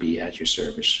happy to be at your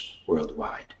service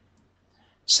worldwide.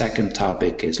 Second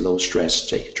topic is low stress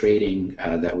trading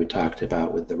that we talked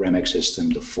about with the REMEX system,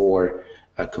 the 4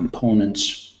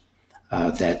 components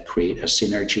that create a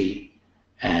synergy,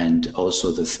 and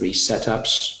also the 3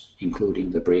 setups,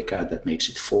 including the breakout that makes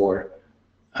it 4,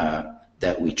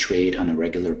 that we trade on a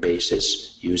regular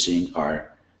basis using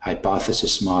our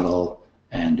hypothesis model.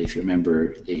 And if you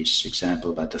remember this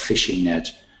example about the fishing net,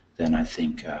 then I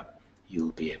think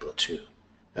you'll be able to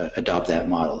adopt that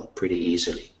model pretty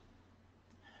easily.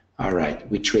 All right,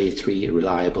 we trade 3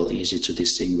 reliable, easy to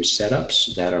distinguish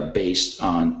setups that are based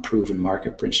on proven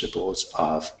market principles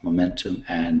of momentum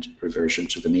and reversion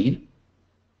to the mean.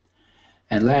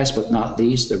 And last but not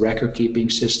least, the record keeping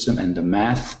system and the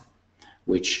math,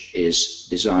 which is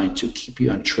designed to keep you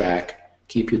on track,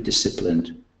 keep you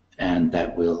disciplined, and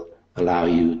that will allow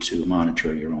you to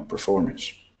monitor your own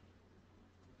performance.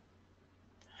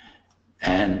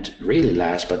 And really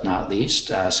last but not least,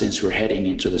 since we're heading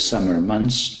into the summer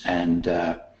months and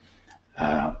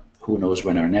who knows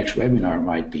when our next webinar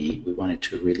might be, we wanted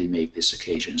to really make this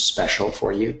occasion special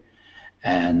for you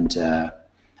and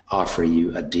offer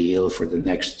you a deal for the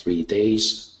next 3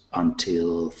 days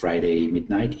until Friday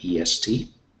midnight EST.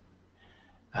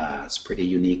 It's a pretty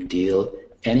unique deal.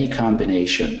 Any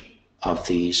combination of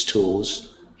these tools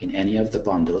in any of the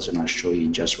bundles, and I'll show you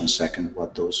in just 1 second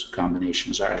what those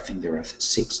combinations are. I think there are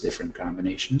 6 different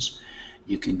combinations.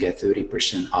 You can get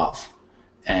 30% off.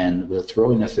 And we'll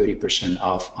throw in a 30%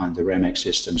 off on the REMEX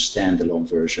system standalone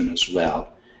version as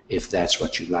well, if that's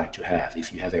what you'd like to have,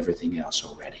 if you have everything else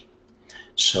already.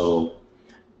 So,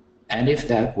 and if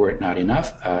that were not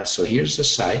enough, so here's the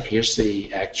site, here's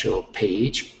the actual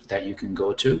page that you can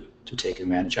go to take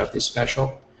advantage of this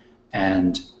special.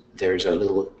 And there's a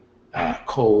little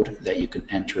code that you can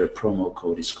enter. A promo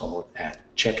code is called at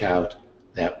checkout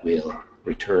that will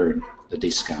return the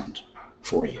discount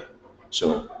for you.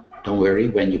 So don't worry,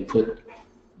 when you put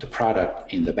the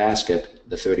product in the basket,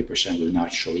 the 30% will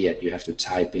not show yet. You have to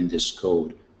type in this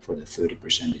code for the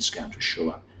 30% discount to show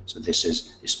up. So this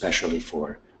is especially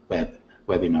for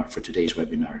today's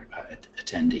webinar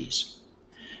attendees.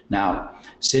 Now,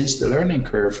 since the learning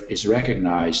curve is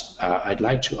recognized, I'd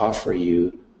like to offer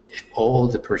you, all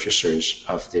the purchasers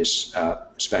of this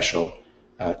special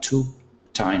 2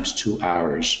 times 2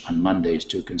 hours on Mondays,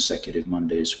 2 consecutive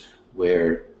Mondays,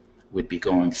 where we'd be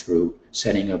going through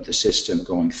setting up the system,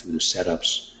 going through the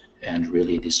setups, and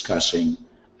really discussing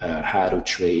how to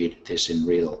trade this in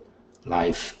real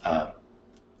life,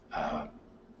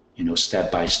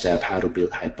 step by step, how to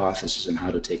build hypotheses and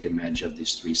how to take advantage of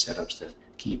these 3 setups that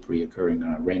keep reoccurring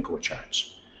on our Renko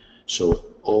charts. So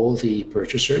all the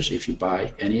purchasers, if you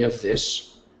buy any of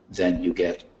this, then you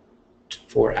get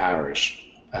 4 hours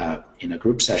in a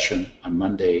group session on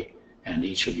Monday, and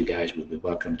each of you guys will be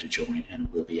welcome to join,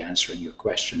 and we'll be answering your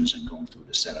questions and going through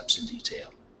the setups in detail.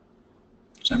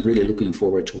 So I'm really looking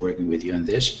forward to working with you on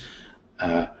this.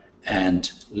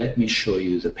 And let me show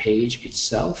you the page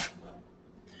itself.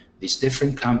 These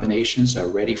different combinations are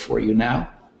ready for you now.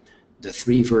 The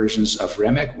 3 versions of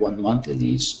REMEC, 1 monthly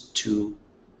leads, 2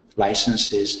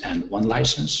 licenses, and 1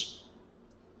 license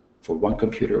for 1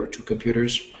 computer or 2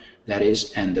 computers, that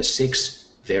is, and the 6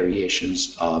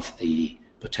 variations of the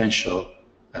potential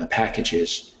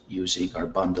packages using our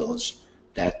bundles.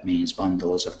 That means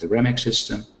bundles of the REMEC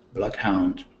system,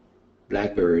 BloodHound,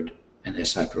 Blackbird, and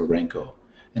SI Pro Renko.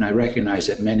 And I recognize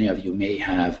that many of you may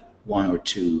have 1 or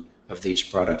 2 of these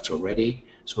products already,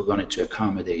 so we're going to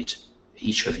accommodate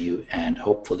each of you, and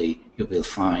hopefully you will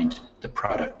find the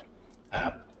product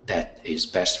that is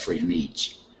best for your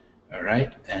needs. All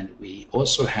right, and we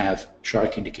also have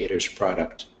Shark Indicators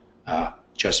product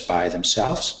just by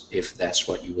themselves, if that's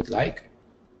what you would like,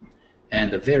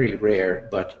 and a very rare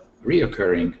but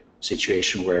reoccurring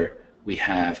situation where we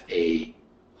have a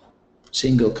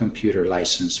single computer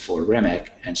license for REMEC,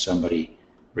 and somebody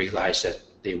realized that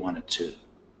they wanted to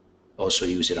also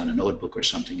use it on a notebook or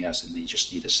something else, and they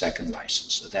just need a 2nd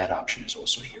license. So that option is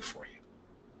also here for you.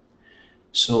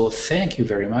 So thank you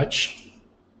very much.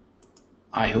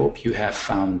 I hope you have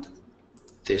found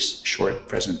this short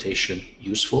presentation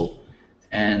useful.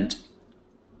 And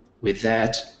with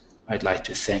that, I'd like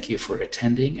to thank you for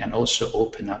attending and also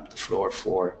open up the floor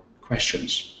for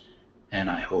questions. And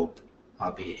I hope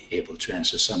I'll be able to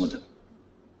answer some of them.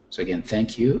 So again,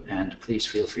 thank you, and please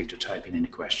feel free to type in any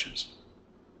questions.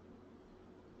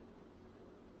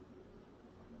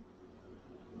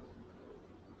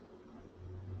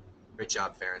 Great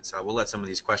job, Ferenc. So we'll let some of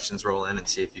these questions roll in and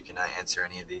see if you can answer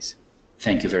any of these.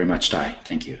 Thank you very much, Ty.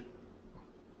 Thank you.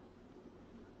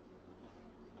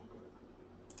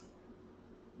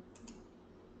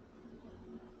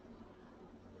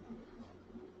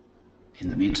 In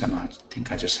the meantime, I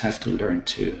think I just have to learn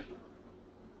to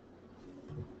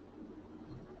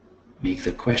make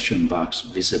the question box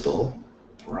visible.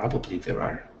 Probably there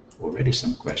are already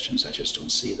some questions, I just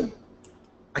don't see them.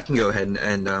 I can go ahead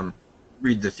and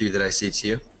read the few that I see to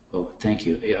you. Oh, thank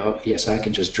you. Yes, I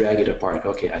can just drag it apart.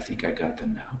 Okay, I think I got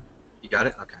them now. You got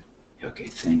it? Okay. Okay,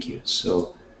 thank you.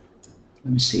 So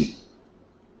let me see.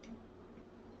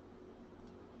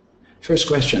 First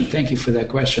question, thank you for that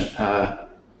question.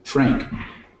 Frank,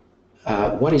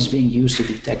 what is being used to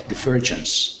detect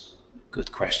divergence?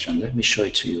 Good question. Let me show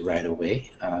it to you right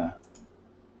away.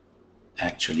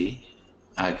 Actually,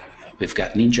 we've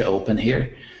got Ninja open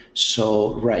here.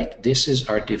 So, right, this is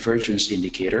our divergence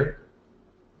indicator,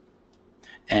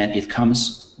 and it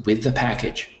comes with the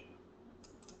package.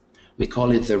 We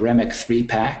call it the REMEC 3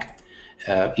 pack.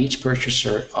 Each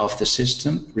purchaser of the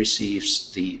system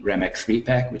receives the REMEC 3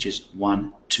 pack, which is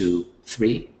 1, 2,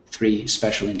 3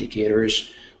 special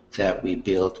indicators that we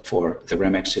built for the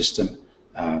REMEC system,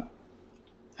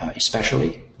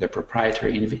 especially the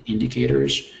proprietary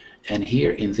indicators. And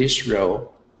here in this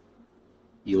row,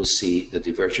 you'll see the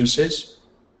divergences,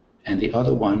 and the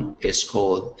other one is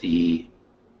called the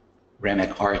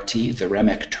REMEC RT, the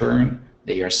REMEC turn.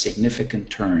 They are significant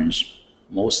turns,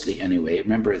 mostly anyway.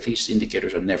 Remember, these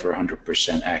indicators are never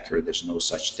 100% accurate. There's no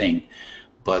such thing,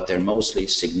 but they're mostly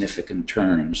significant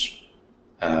turns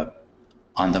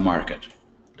on the market.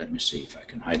 Let me see if I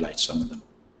can highlight some of them.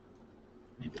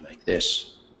 Maybe like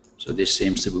this. So this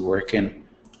seems to be working.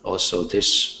 Also,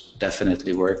 this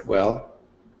definitely worked well.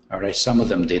 All right, some of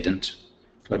them didn't.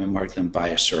 Let me mark them by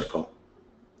a circle.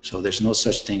 So there's no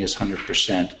such thing as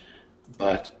 100%,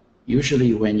 but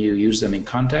usually when you use them in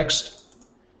context,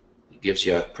 it gives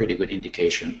you a pretty good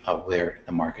indication of where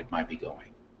the market might be going.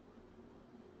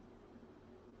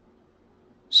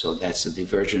 So that's the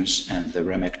divergence and the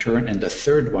REMEC turn. And the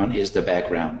third one is the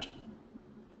background.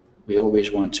 We always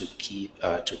want to keep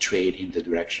to trade in the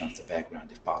direction of the background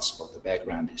if possible. The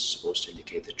background is supposed to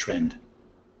indicate the trend.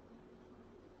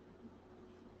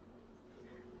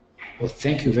 Well,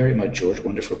 thank you very much, George.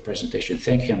 Wonderful presentation.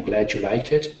 Thank you. I'm glad you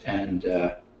liked it. And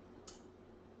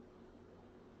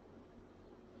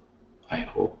I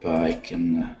hope I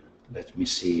can, let me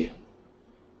see.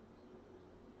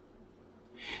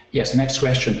 Yes, next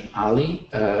question, Ali.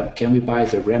 Can we buy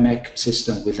the REMEC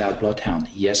system without BloodHound?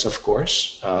 Yes, of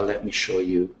course. Let me show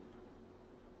you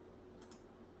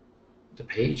the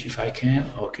page if I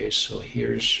can. Okay, so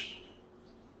here's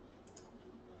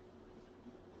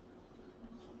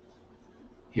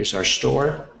our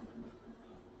store.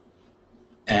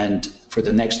 And for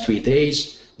the next 3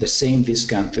 days, the same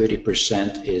discount,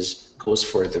 30%, goes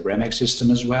for the REMEC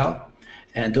system as well.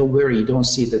 And don't worry, you don't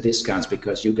see the discounts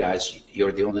because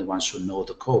you're the only ones who know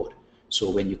the code. So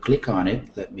when you click on it,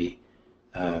 let me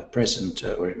present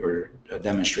or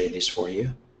demonstrate this for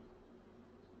you.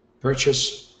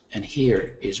 Purchase, and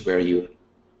here is where you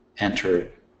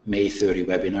enter May 30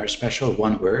 webinar special,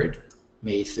 one word,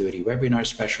 May 30 webinar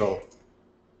special,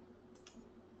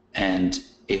 and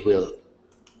it will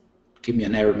give me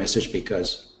an error message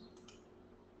because,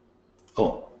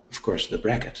 oh, of course, the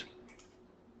bracket.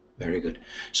 Very good.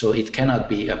 So it cannot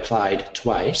be applied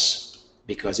twice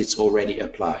because it's already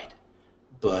applied.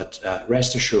 But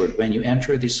rest assured, when you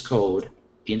enter this code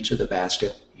into the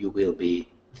basket,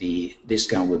 the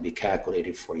discount will be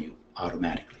calculated for you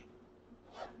automatically.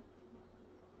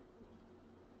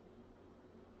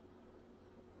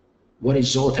 What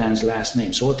is Zoltan's last name?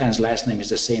 Zoltan's last name is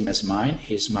the same as mine.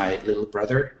 He's my little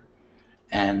brother,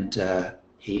 and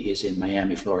he is in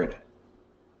Miami, Florida.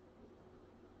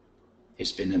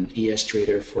 He's been an ES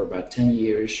trader for about 10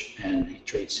 years, and he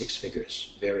trades 6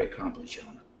 figures. Very accomplished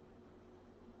gentleman.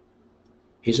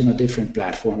 He's on a different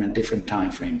platform and different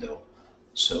time frame, though,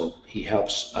 so he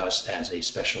helps us as a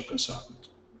special consultant.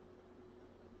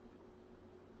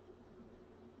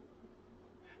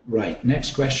 Right,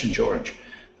 next question, George.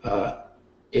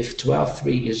 If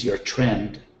 12.3 is your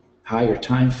trend, higher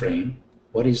time frame,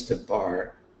 what is the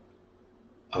bar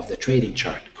of the trading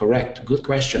chart? Correct, good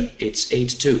question. It's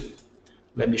 8.2.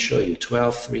 Let me show you.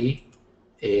 12.3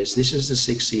 is, this is the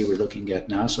 6C we're looking at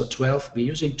now. So we're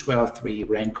using 12.3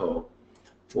 Renko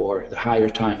for the higher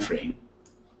time frame,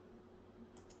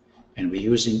 and we're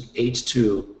using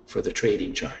 8.2 for the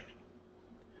trading chart,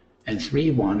 and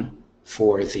 3.1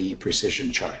 for the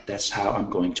precision chart. That's how I'm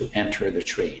going to enter the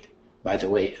trade. By the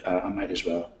way, I might as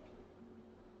well,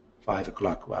 5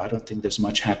 o'clock. Well, I don't think there's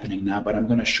much happening now, but I'm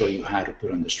going to show you how to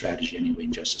put on the strategy anyway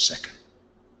in just a second.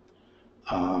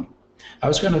 I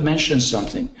was going to mention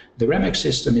something. The REMEC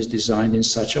system is designed in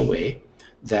such a way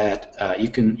that you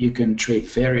can trade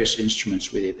various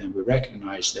instruments with it, and we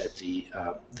recognize that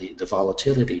the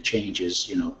volatility changes,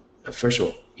 you know, first of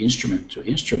all, instrument to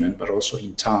instrument, but also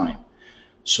in time.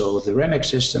 So the REMEC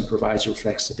system provides you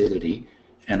flexibility,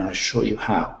 and I'll show you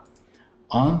how.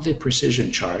 On the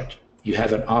precision chart, you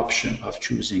have an option of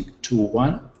choosing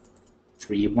 2-1,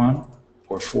 3-1,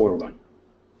 or 4-1.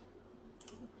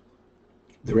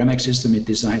 The REMEC system is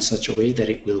designed such a way that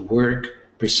it will work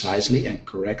precisely and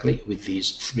correctly with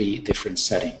these 3 different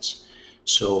settings.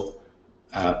 So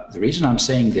the reason I'm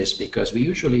saying this, because we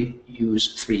usually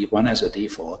use 3-1 as a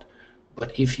default,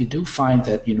 but if you do find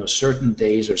that, you know, certain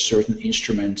days or certain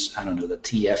instruments, I don't know, the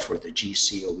TF or the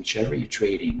GC or whichever you're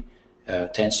trading,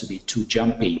 tends to be too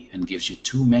jumpy and gives you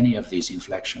too many of these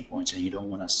inflection points, and you don't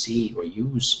want to see or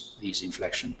use these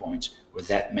inflection points or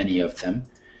that many of them,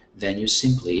 then you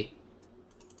simply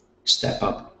step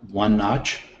up 1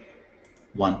 notch,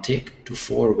 1 tick to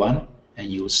 4-1,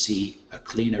 and you'll see a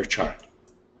cleaner chart.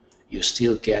 You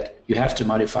still get, you have to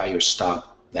modify your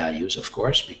stop values, of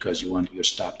course, because you want your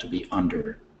stop to be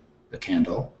under the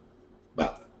candle.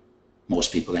 Well,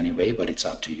 most people anyway, but it's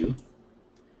up to you.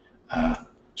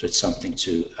 So it's something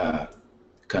to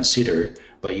consider,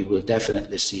 but you will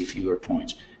definitely see fewer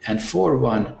points. And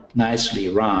 4-1 nicely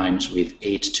rhymes with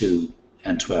 8-2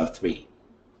 and 12-3.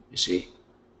 You see?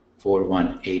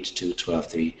 4-1, 8-2,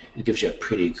 12-3. It gives you a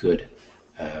pretty good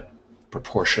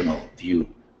proportional view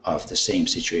of the same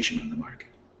situation in the market.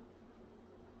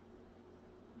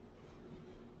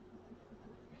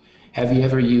 Have you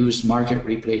ever used market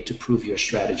replay to prove your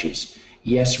strategies?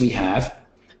 Yes, we have.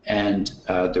 And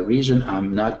the reason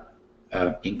I'm not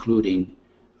including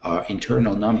our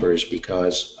internal numbers,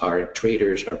 because our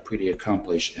traders are pretty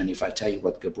accomplished, and if I tell you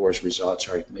what Gabor's results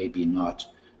are, it may be not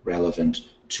relevant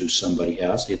to somebody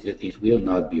else. It will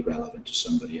not be relevant to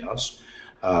somebody else.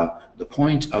 The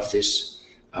point of this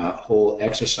whole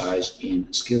exercise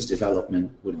in skills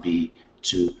development would be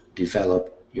to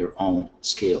develop your own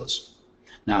skills.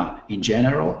 Now, in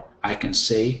general, I can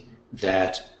say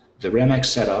that the REMEC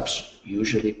setups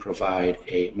usually provide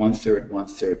a 1/3,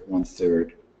 1/3,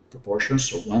 1/3 proportions.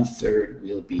 So 1/3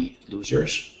 will be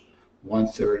losers,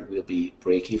 1/3 will be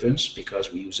break-evens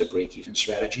because we use a break-even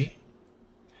strategy,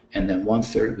 and then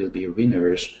 1/3 will be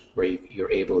winners where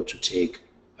you're able to take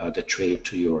the trade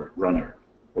to your runner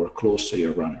or close to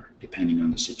your runner, depending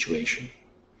on the situation.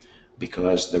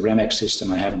 Because the REMEX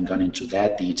system, I haven't gone into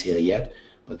that detail yet,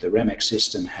 but the REMEX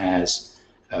system has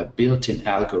built-in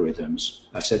algorithms.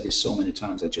 I've said this so many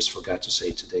times I just forgot to say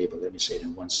it today, but let me say it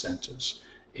in one sentence.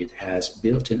 It has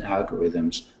built-in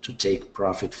algorithms to take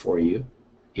profit for you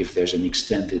if there's an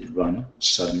extended run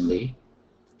suddenly,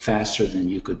 faster than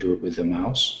you could do it with the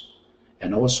mouse,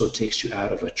 and also takes you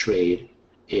out of a trade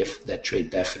if that trade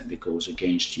definitely goes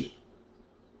against you.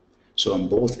 So on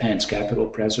both ends, capital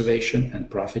preservation and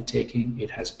profit taking, it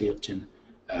has built-in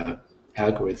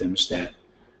algorithms that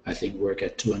I think work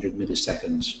at 200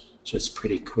 milliseconds. So it's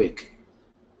pretty quick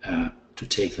to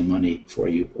take the money for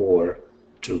you or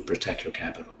to protect your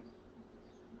capital.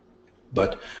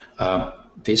 But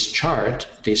this chart,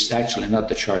 this actually not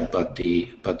the chart, but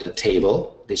the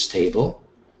table, this table,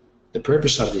 the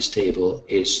purpose of this table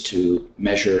is to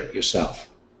measure yourself.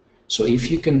 So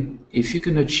if you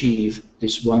can achieve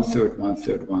this 1/3,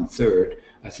 1/3, 1/3,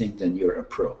 I think then you're a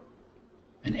pro.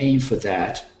 And aim for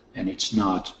that, and it's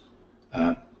not,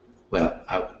 well,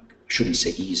 I shouldn't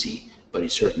say easy, but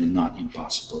it's certainly not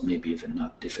impossible, maybe even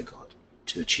not difficult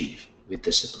to achieve with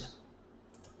discipline.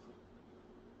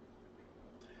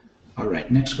 All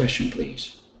right, next question,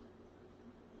 please.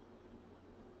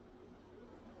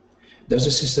 Does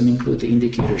the system include the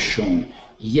indicators shown?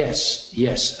 Yes,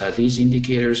 these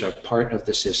indicators are part of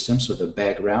the system, so the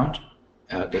background,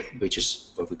 which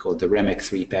is what we call the REMEX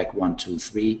 3 pack 1, 2,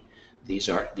 3, these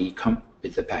are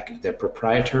with the package. They're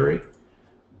proprietary,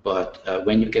 but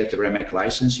when you get the REMEX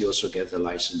license, you also get the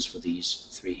license for these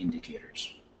 3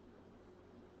 indicators.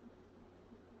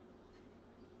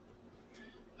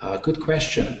 Good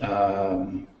question.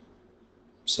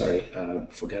 Sorry,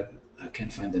 forgot, I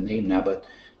can't find the name now, but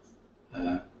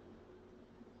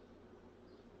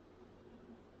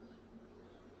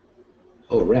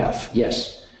oh, Ralph,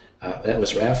 yes, that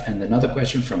was Ralph. And another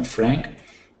question from Frank.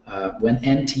 When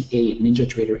NT8,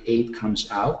 NinjaTrader 8 comes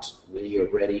out, will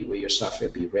your software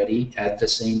be ready at the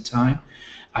same time?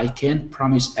 I can't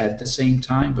promise at the same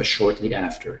time, but shortly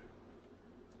after.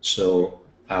 So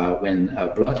when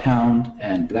BloodHound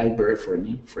and Blackbird for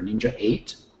Ninja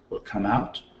 8 will come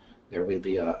out, there will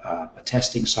be a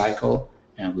testing cycle,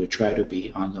 and we'll try to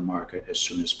be on the market as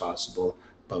soon as possible,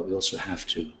 but we also have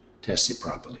to test it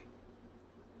properly.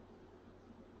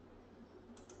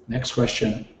 Next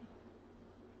question.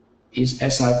 Is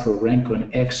SI Pro Renko an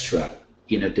extra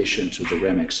in addition to the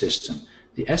REMEX system?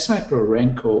 The SI Pro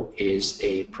Renko is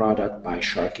a product by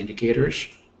Shark Indicators,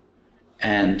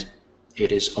 and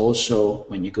it is also,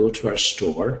 when you go to our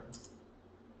store,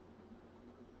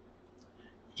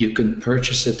 you can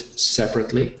purchase it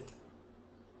separately.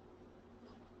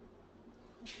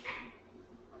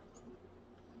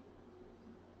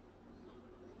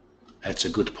 That's a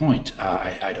good point.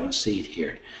 I don't see it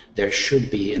here. There should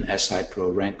be an SI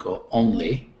Pro Renko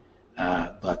only,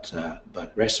 but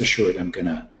rest assured I'm going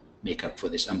to make up for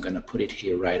this. I'm going to put it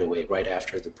here right away, right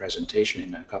after the presentation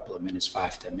in a couple of minutes,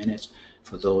 5-10 minutes,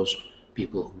 for those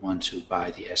people who want to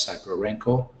buy the SI Pro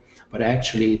Renko. But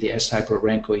actually, the SI Pro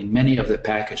Renko, in many of the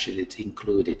packages, it's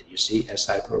included. You see,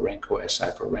 SI Pro Renko,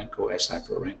 SI Pro Renko, SI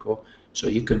Pro Renko. So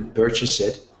you can purchase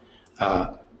it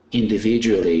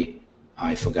individually.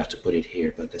 I forgot to put it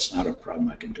here, but that's not a problem.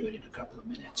 I can do it in a couple of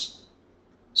minutes.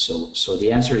 So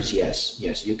the answer is yes.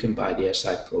 Yes, you can buy the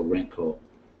SI Pro Renko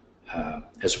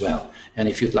as well. And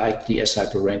if you'd like the SI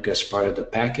Pro Renko as part of the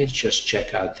package, just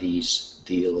check out these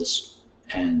deals,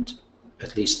 and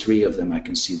at least 3 of them I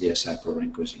can see the SI Pro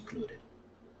Renko is included.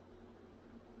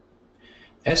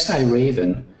 SI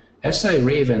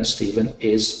Raven, Stephen,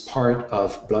 is part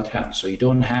of BloodHound, so you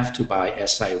don't have to buy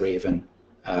SI Raven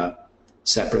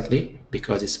separately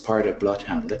because it's part of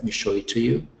BloodHound. Let me show it to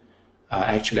you.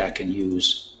 Actually, I can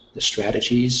use the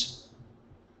strategies,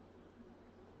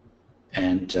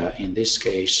 and in this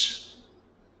case,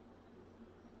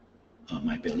 oh, it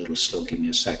might be a little slow. Give me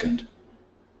a second.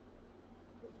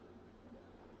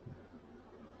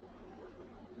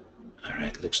 All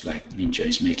right, looks like Ninja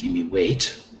is making me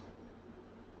wait.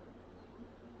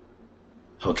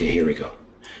 Okay, here we go.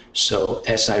 So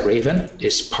SI Raven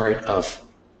is part of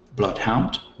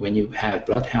BloodHound. When you have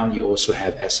BloodHound, you also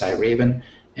have SI Raven,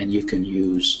 and you can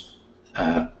use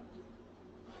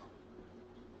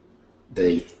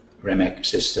the REMEX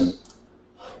system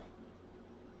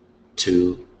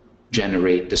to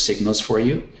generate the signals for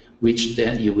you, which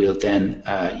then you will then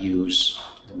use.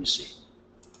 Let me see.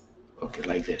 Okay,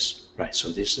 like this, right? So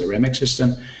this is the Remix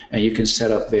system, and you can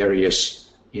set up various,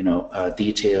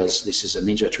 details. This is a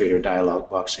NinjaTrader dialog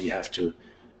box, so you have to,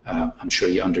 I'm sure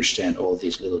you understand all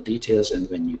these little details, and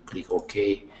when you click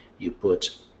OK, you put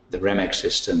the Remix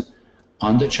system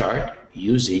on the chart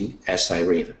using SI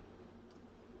Raven.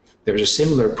 There's a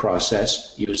similar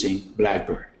process using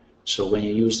Blackbird. So when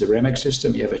you use the Remix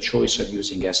system, you have a choice of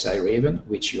using SI Raven,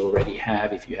 which you already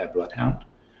have if you have BloodHound,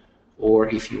 or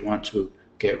if you want to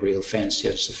get real fancy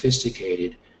and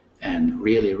sophisticated and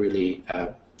really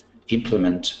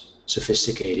implement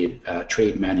sophisticated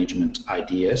trade management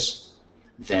ideas,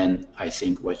 then I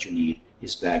think what you need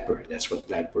is Blackbird. That's what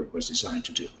Blackbird was designed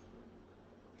to do.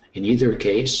 In either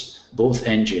case, both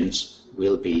engines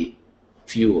will be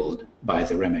fueled by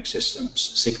the Remix system's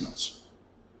signals.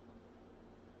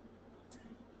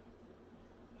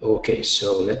 Okay,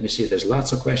 so let me see. There's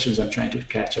lots of questions. I'm trying to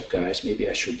catch up, guys. Maybe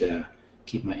I should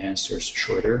keep my answers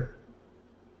shorter.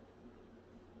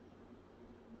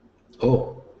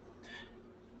 Oh,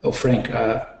 Frank,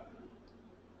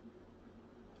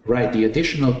 right, the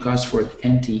additional cost for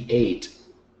NT8.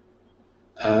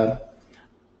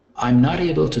 I'm not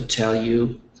able to tell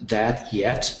you that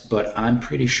yet, but I'm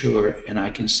pretty sure, and I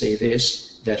can say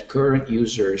this, that current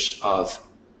users of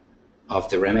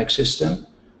the Remix system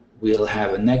will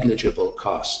have a negligible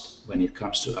cost when it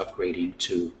comes to upgrading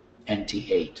to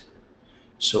NT8.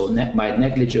 So by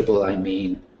negligible, I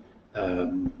mean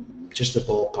just a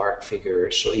ballpark figure.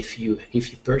 So if you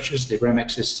purchase the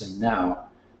Remix system now,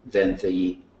 then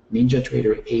the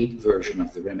NinjaTrader 8 version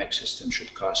of the Remix system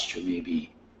should cost you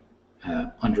maybe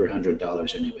under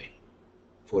 $100 anyway,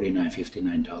 $49,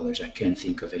 $59. I can't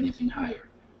think of anything higher.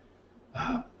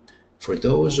 For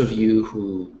those of you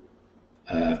who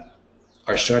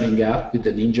are starting out with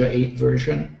the Ninja 8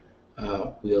 version,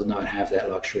 will not have that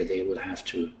luxury. They will have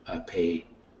to pay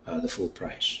the full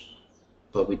price.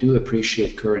 But we do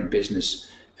appreciate current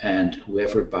business, and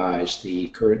whoever buys the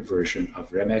current version of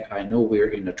Remix, I know we're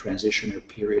in a transitional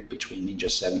period between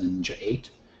Ninja 7 and Ninja 8,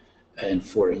 and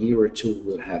for a year or two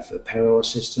we'll have parallel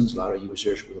systems. A lot of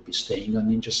users will be staying on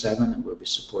Ninja 7, and we'll be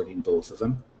supporting both of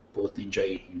them, both Ninja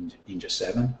 8 and Ninja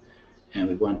 7. And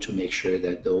we want to make sure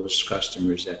that those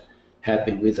customers that have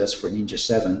been with us for Ninja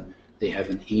 7, they have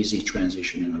an easy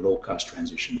transition and a low-cost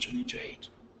transition to Ninja 8.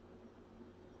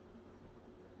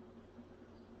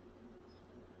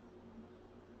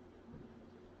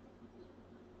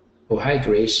 Oh, hi,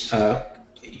 Grace.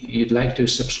 You'd like to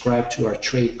subscribe to our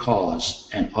trade calls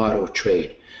and auto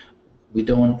trade. We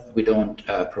don't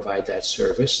provide that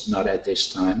service, not at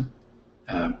this time,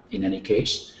 in any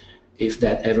case. If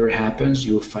that ever happens,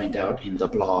 you'll find out in the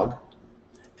blog.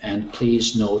 And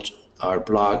please note, our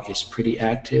blog is pretty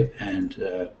active, and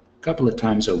a couple of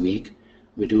times a week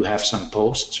we do have some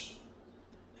posts.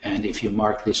 And if you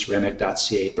mark this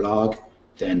remec.ca blog,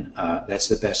 then that's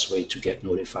the best way to get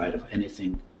notified of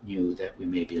anything new that we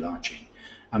may be launching.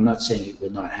 I'm not saying it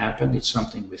will not happen. It's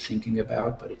something we're thinking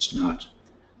about, but it's not.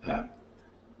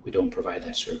 We don't provide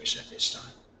that service at this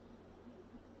time.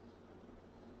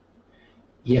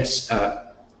 Yes,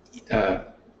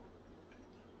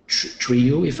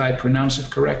 Triu, if I pronounce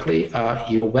it correctly,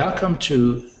 you're welcome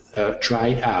to try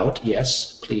it out.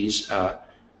 Yes, please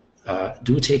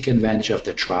do take advantage of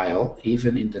the trial.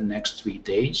 Even in the next 3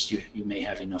 days, you may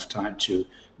have enough time to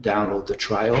download the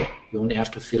trial. You only have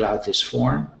to fill out this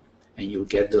form, and you'll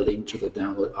get the link to the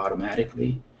download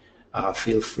automatically.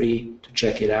 Feel free to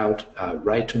check it out.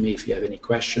 Write to me if you have any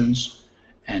questions.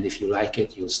 And if you like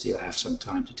it, you'll still have some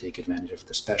time to take advantage of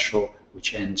the special,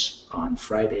 which ends on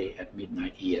Friday at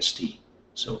midnight EST,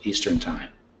 so Eastern Time.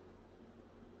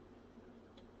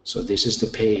 So this is the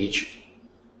page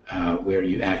where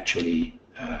you actually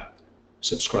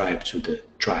subscribe to the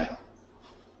trial.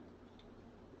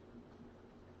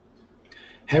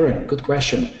 Heron, good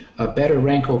question. Better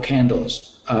Renko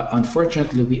candles.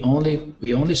 Unfortunately, we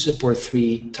only support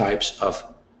 3 types of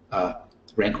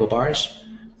Renko bars.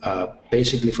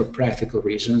 Basically, for practical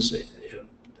reasons,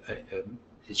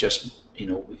 it's just,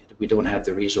 we don't have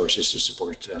the resources to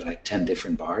support like 10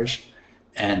 different bars,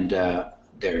 and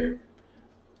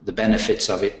the benefits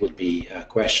of it would be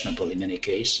questionable in any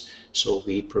case. So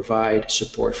we provide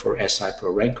support for SI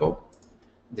Pro Renko.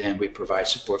 Then we provide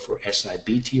support for SI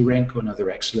BT Renko, another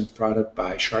excellent product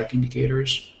by Shark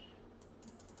Indicators.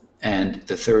 And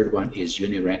the third one is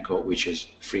Uni Renko, which is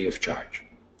free of charge.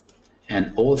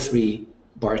 And all 3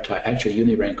 bar type, actually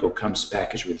Uni Renko comes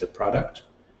packaged with the product.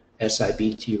 SI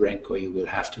BT Renko you will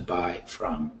have to buy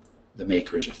from the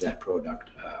makers of that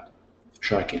product,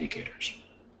 Shark Indicators.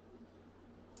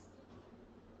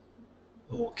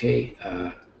 Okay,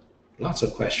 lots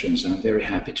of questions. I'm very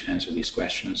happy to answer these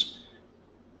questions.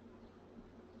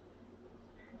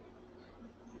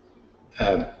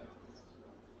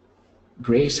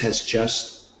 Grace has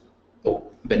just,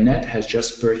 Bennett has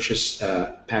just purchased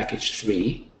package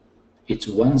 3. It's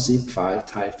one zip file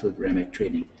titled Remic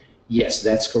Trading. Yes,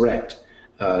 that's correct.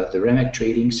 The Remic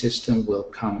Trading system will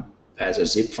come as a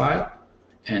zip file,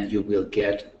 and you will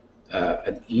get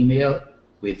an email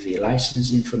with the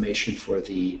license information for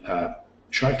the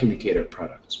Shark Indicator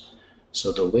products.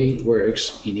 So the way it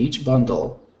works, in each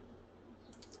bundle,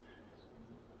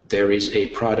 there is a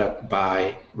product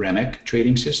by Remic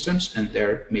Trading Systems, and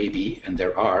there may be, and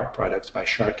there are, products by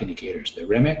Shark Indicators. The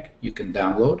Remic you can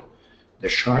download. The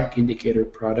Shark Indicator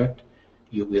product,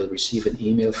 you will receive an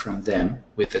email from them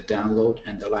with the download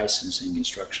and the licensing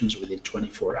instructions within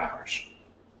 24 hours.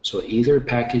 So either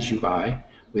package you buy,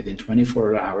 within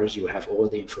 24 hours you have all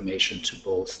the information to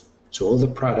all the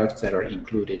products that are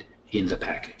included in the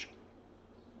package.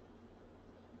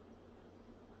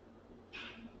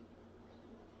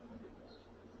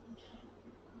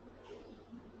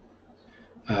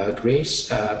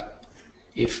 Grace,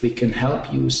 if we can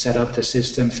help you set up the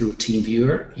system through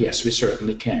TeamViewer, yes, we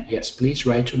certainly can. Yes, please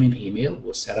write to me an email.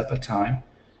 We'll set up a time,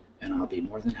 and I'll be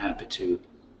more than happy to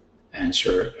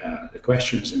answer the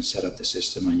questions and set up the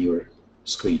system on your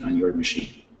screen, on your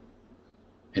machine,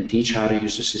 and teach how to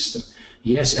use the system.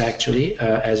 Yes, actually,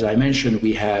 as I mentioned,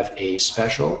 we have a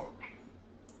special,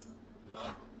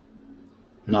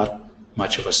 not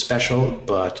much of a special,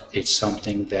 but it's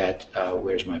something that,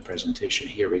 where's my presentation?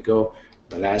 Here we go,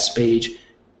 the last page.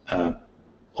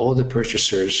 All the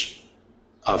purchasers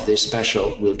of this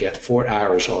special will get 4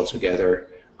 hours altogether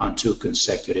on 2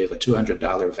 consecutive, a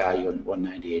 $200 value and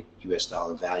 $198 US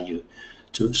value,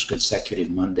 2 consecutive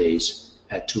Mondays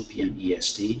at 2 p.m.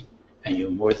 EST. And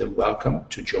you're more than welcome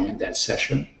to join that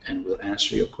session, and we'll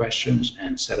answer your questions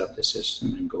and set up the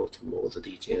system and go through all the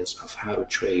details of how to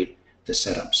trade the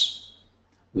setups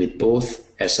with both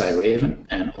SI Raven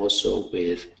and also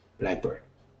with Blackbird.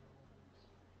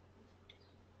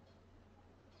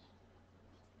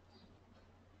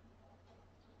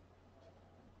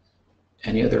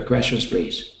 Any other questions,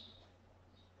 please?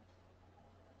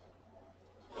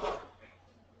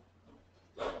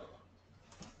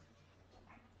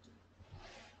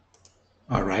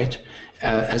 All right.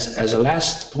 As a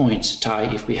last point,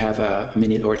 Ty, if we have a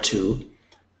minute or two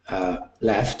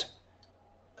left,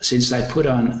 since I put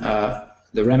on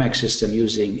the Remic system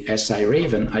using SI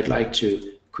Raven, I'd like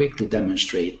to quickly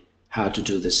demonstrate how to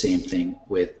do the same thing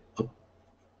with,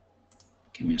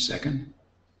 give me a second,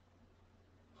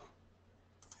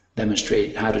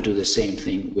 demonstrate how to do the same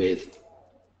thing with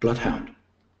BloodHound.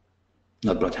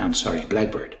 Not BloodHound, sorry,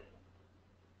 Blackbird.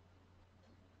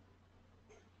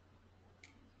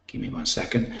 Give me 1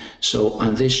 second. So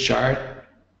on this chart,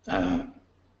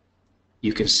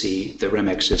 you can see the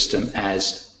Remic system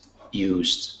as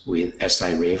used with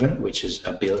SI Raven, which is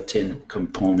a built-in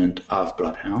component of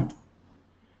BloodHound.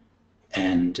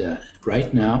 And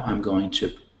right now, I'm going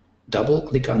to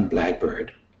double-click on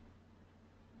Blackbird.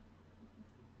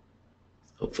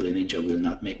 Hopefully Ninja will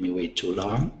not make me wait too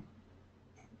long.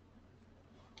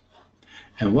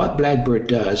 And what Blackbird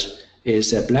does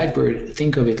is that Blackbird,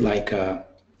 think of it like a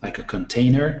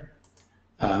container.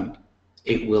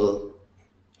 It will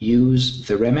use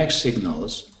the Remic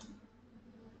signals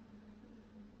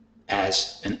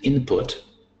as an input,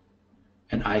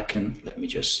 and I can, let me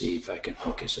just see if I can,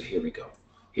 okay, so here we go.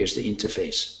 Here's the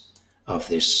interface of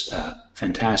this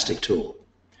fantastic tool.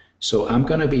 So I'm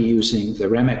going to be using the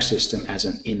Remic system as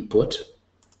an input.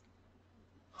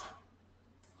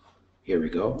 Here we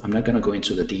go. I'm not going to go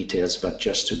into the details, but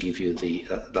just to give you the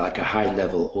like a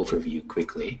high-level overview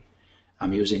quickly,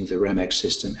 I'm using the Remic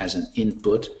system as an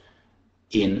input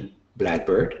in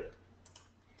Blackbird.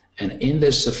 And in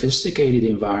this sophisticated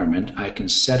environment, I can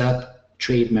set up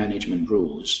trade management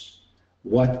rules,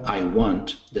 what I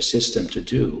want the system to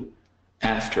do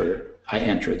after I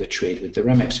enter the trade with the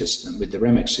Remic system, with the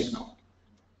Remic signal.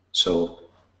 So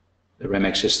the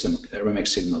Remic system, the Remic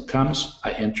signal comes,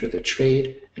 I enter the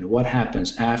trade, and what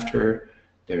happens after,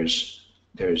 there's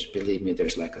believe me,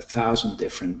 there's like 1,000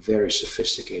 different, very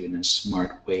sophisticated and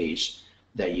smart ways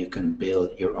that you can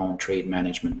build your own trade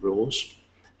management rules.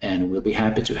 And we'll be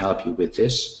happy to help you with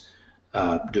this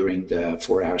during the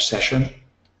 4-hour session,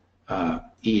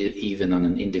 even on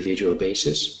an individual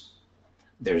basis.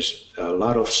 There's a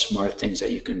lot of smart things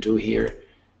that you can do here.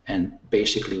 And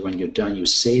basically, when you're done, you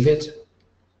save it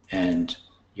and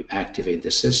you activate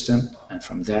the system. And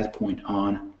from that point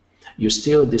on, you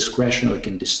still discretionally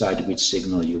can decide which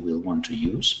signal you will want to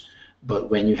use. But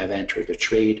when you have entered the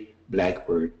trade,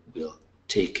 Blackbird will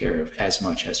take care of as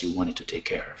much as you want it to take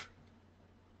care of.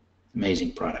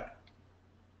 Amazing product.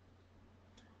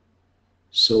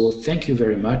 So thank you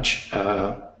very much.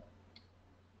 Oh,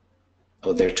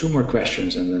 there are two more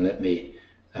questions, and then let me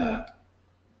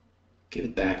give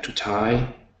it back to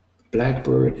Ty.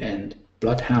 Blackbird and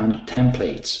BloodHound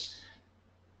templates.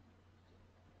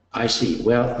 I see.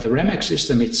 Well, the REMEX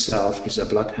system itself is a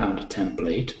BloodHound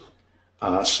template.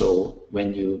 So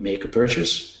when you make a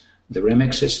purchase, the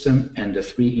REMEX system and the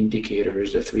 3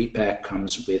 indicators, the 3-pack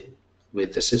comes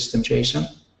with the system JSON.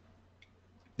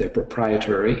 They're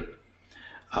proprietary.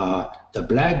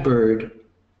 The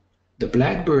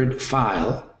Blackbird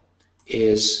file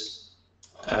is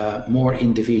more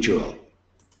individual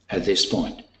at this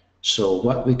point. So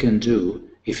what we can do,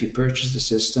 if you purchase the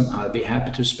system, I'll be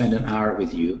happy to spend an hour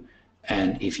with you.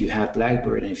 And if you have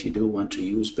Blackbird and if you do want to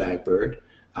use Blackbird,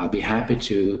 I'll be happy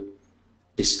to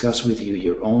discuss with you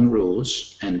your own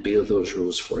rules and build those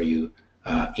rules for you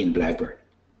in Blackbird.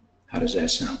 How does that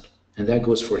sound? And that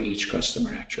goes for each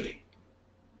customer, actually.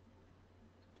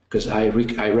 Because I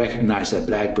recognize that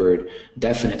Blackbird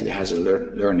definitely has a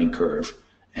learning curve,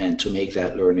 and to make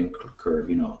that learning curve,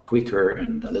 quicker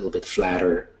and a little bit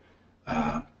flatter,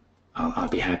 I'll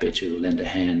be happy to lend a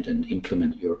hand and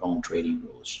implement your own trading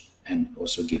rules, and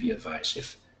also give you advice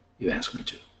if you ask me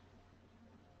to.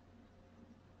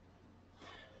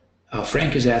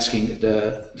 Frank is asking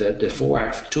the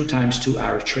 4-hour, 2 times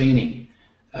 2-hour training.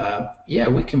 Yeah,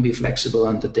 we can be flexible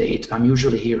on the date. I'm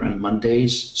usually here on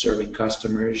Mondays serving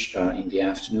customers in the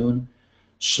afternoon.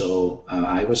 So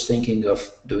I was thinking of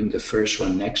doing the first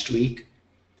one next week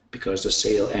because the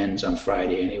sale ends on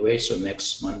Friday anyway. So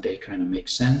next Monday kind of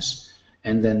makes sense.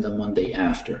 And then the Monday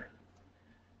after.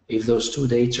 If those 2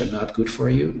 dates are not good for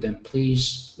you, then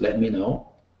please let me know.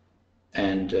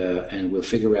 And we'll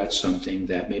figure out something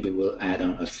that maybe we'll add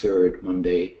on a 3rd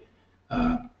Monday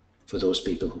for those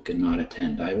people who cannot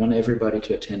attend. I want everybody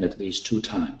to attend at least 2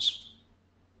 times.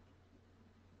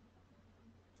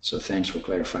 So thanks for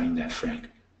clarifying that, Frank.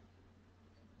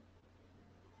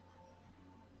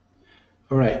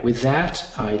 All right, with that,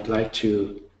 I'd like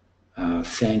to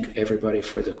thank everybody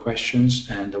for the questions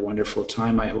and the wonderful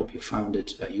time. I hope you found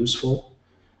it useful.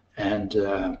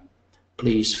 And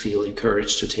please feel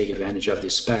encouraged to take advantage of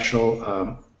this special.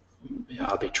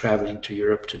 I'll be traveling to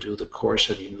Europe to do the course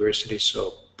at the university,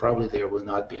 so probably there will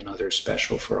not be another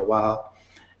special for a while.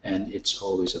 And it's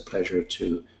always a pleasure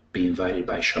to be invited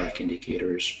by Shark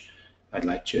Indicators. I'd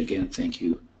like to again thank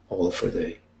you all for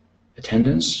the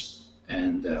attendance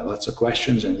and lots of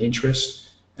questions and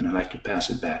interest. And I'd like to pass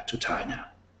it back to Ty now.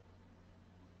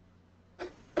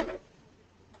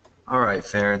 All right,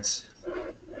 Ferenc.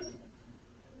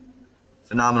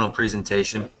 Phenomenal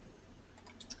presentation.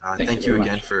 Thank you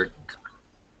again for,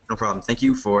 no problem. Thank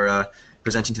you for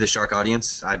presenting to the Shark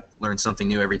audience. I've learned something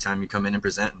new every time you come in and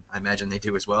present. I imagine they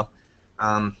do as well.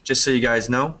 Just so you guys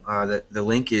know, that the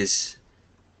link is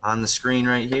on the screen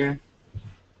right here.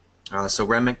 So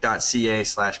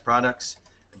remic.ca/products.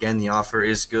 Again, the offer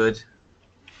is good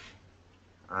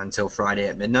until Friday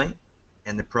at midnight,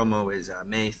 and the promo is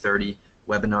May 30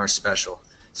 webinar special.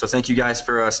 So thank you guys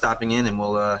for stopping in, and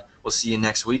we'll see you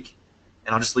next week.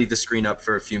 And I'll just leave the screen up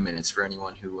for a few minutes for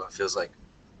anyone who feels like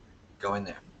going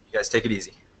there. You guys take it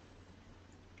easy.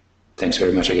 Thanks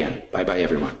very much again. Bye-bye,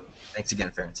 everyone. Thanks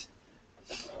again, Ferenc.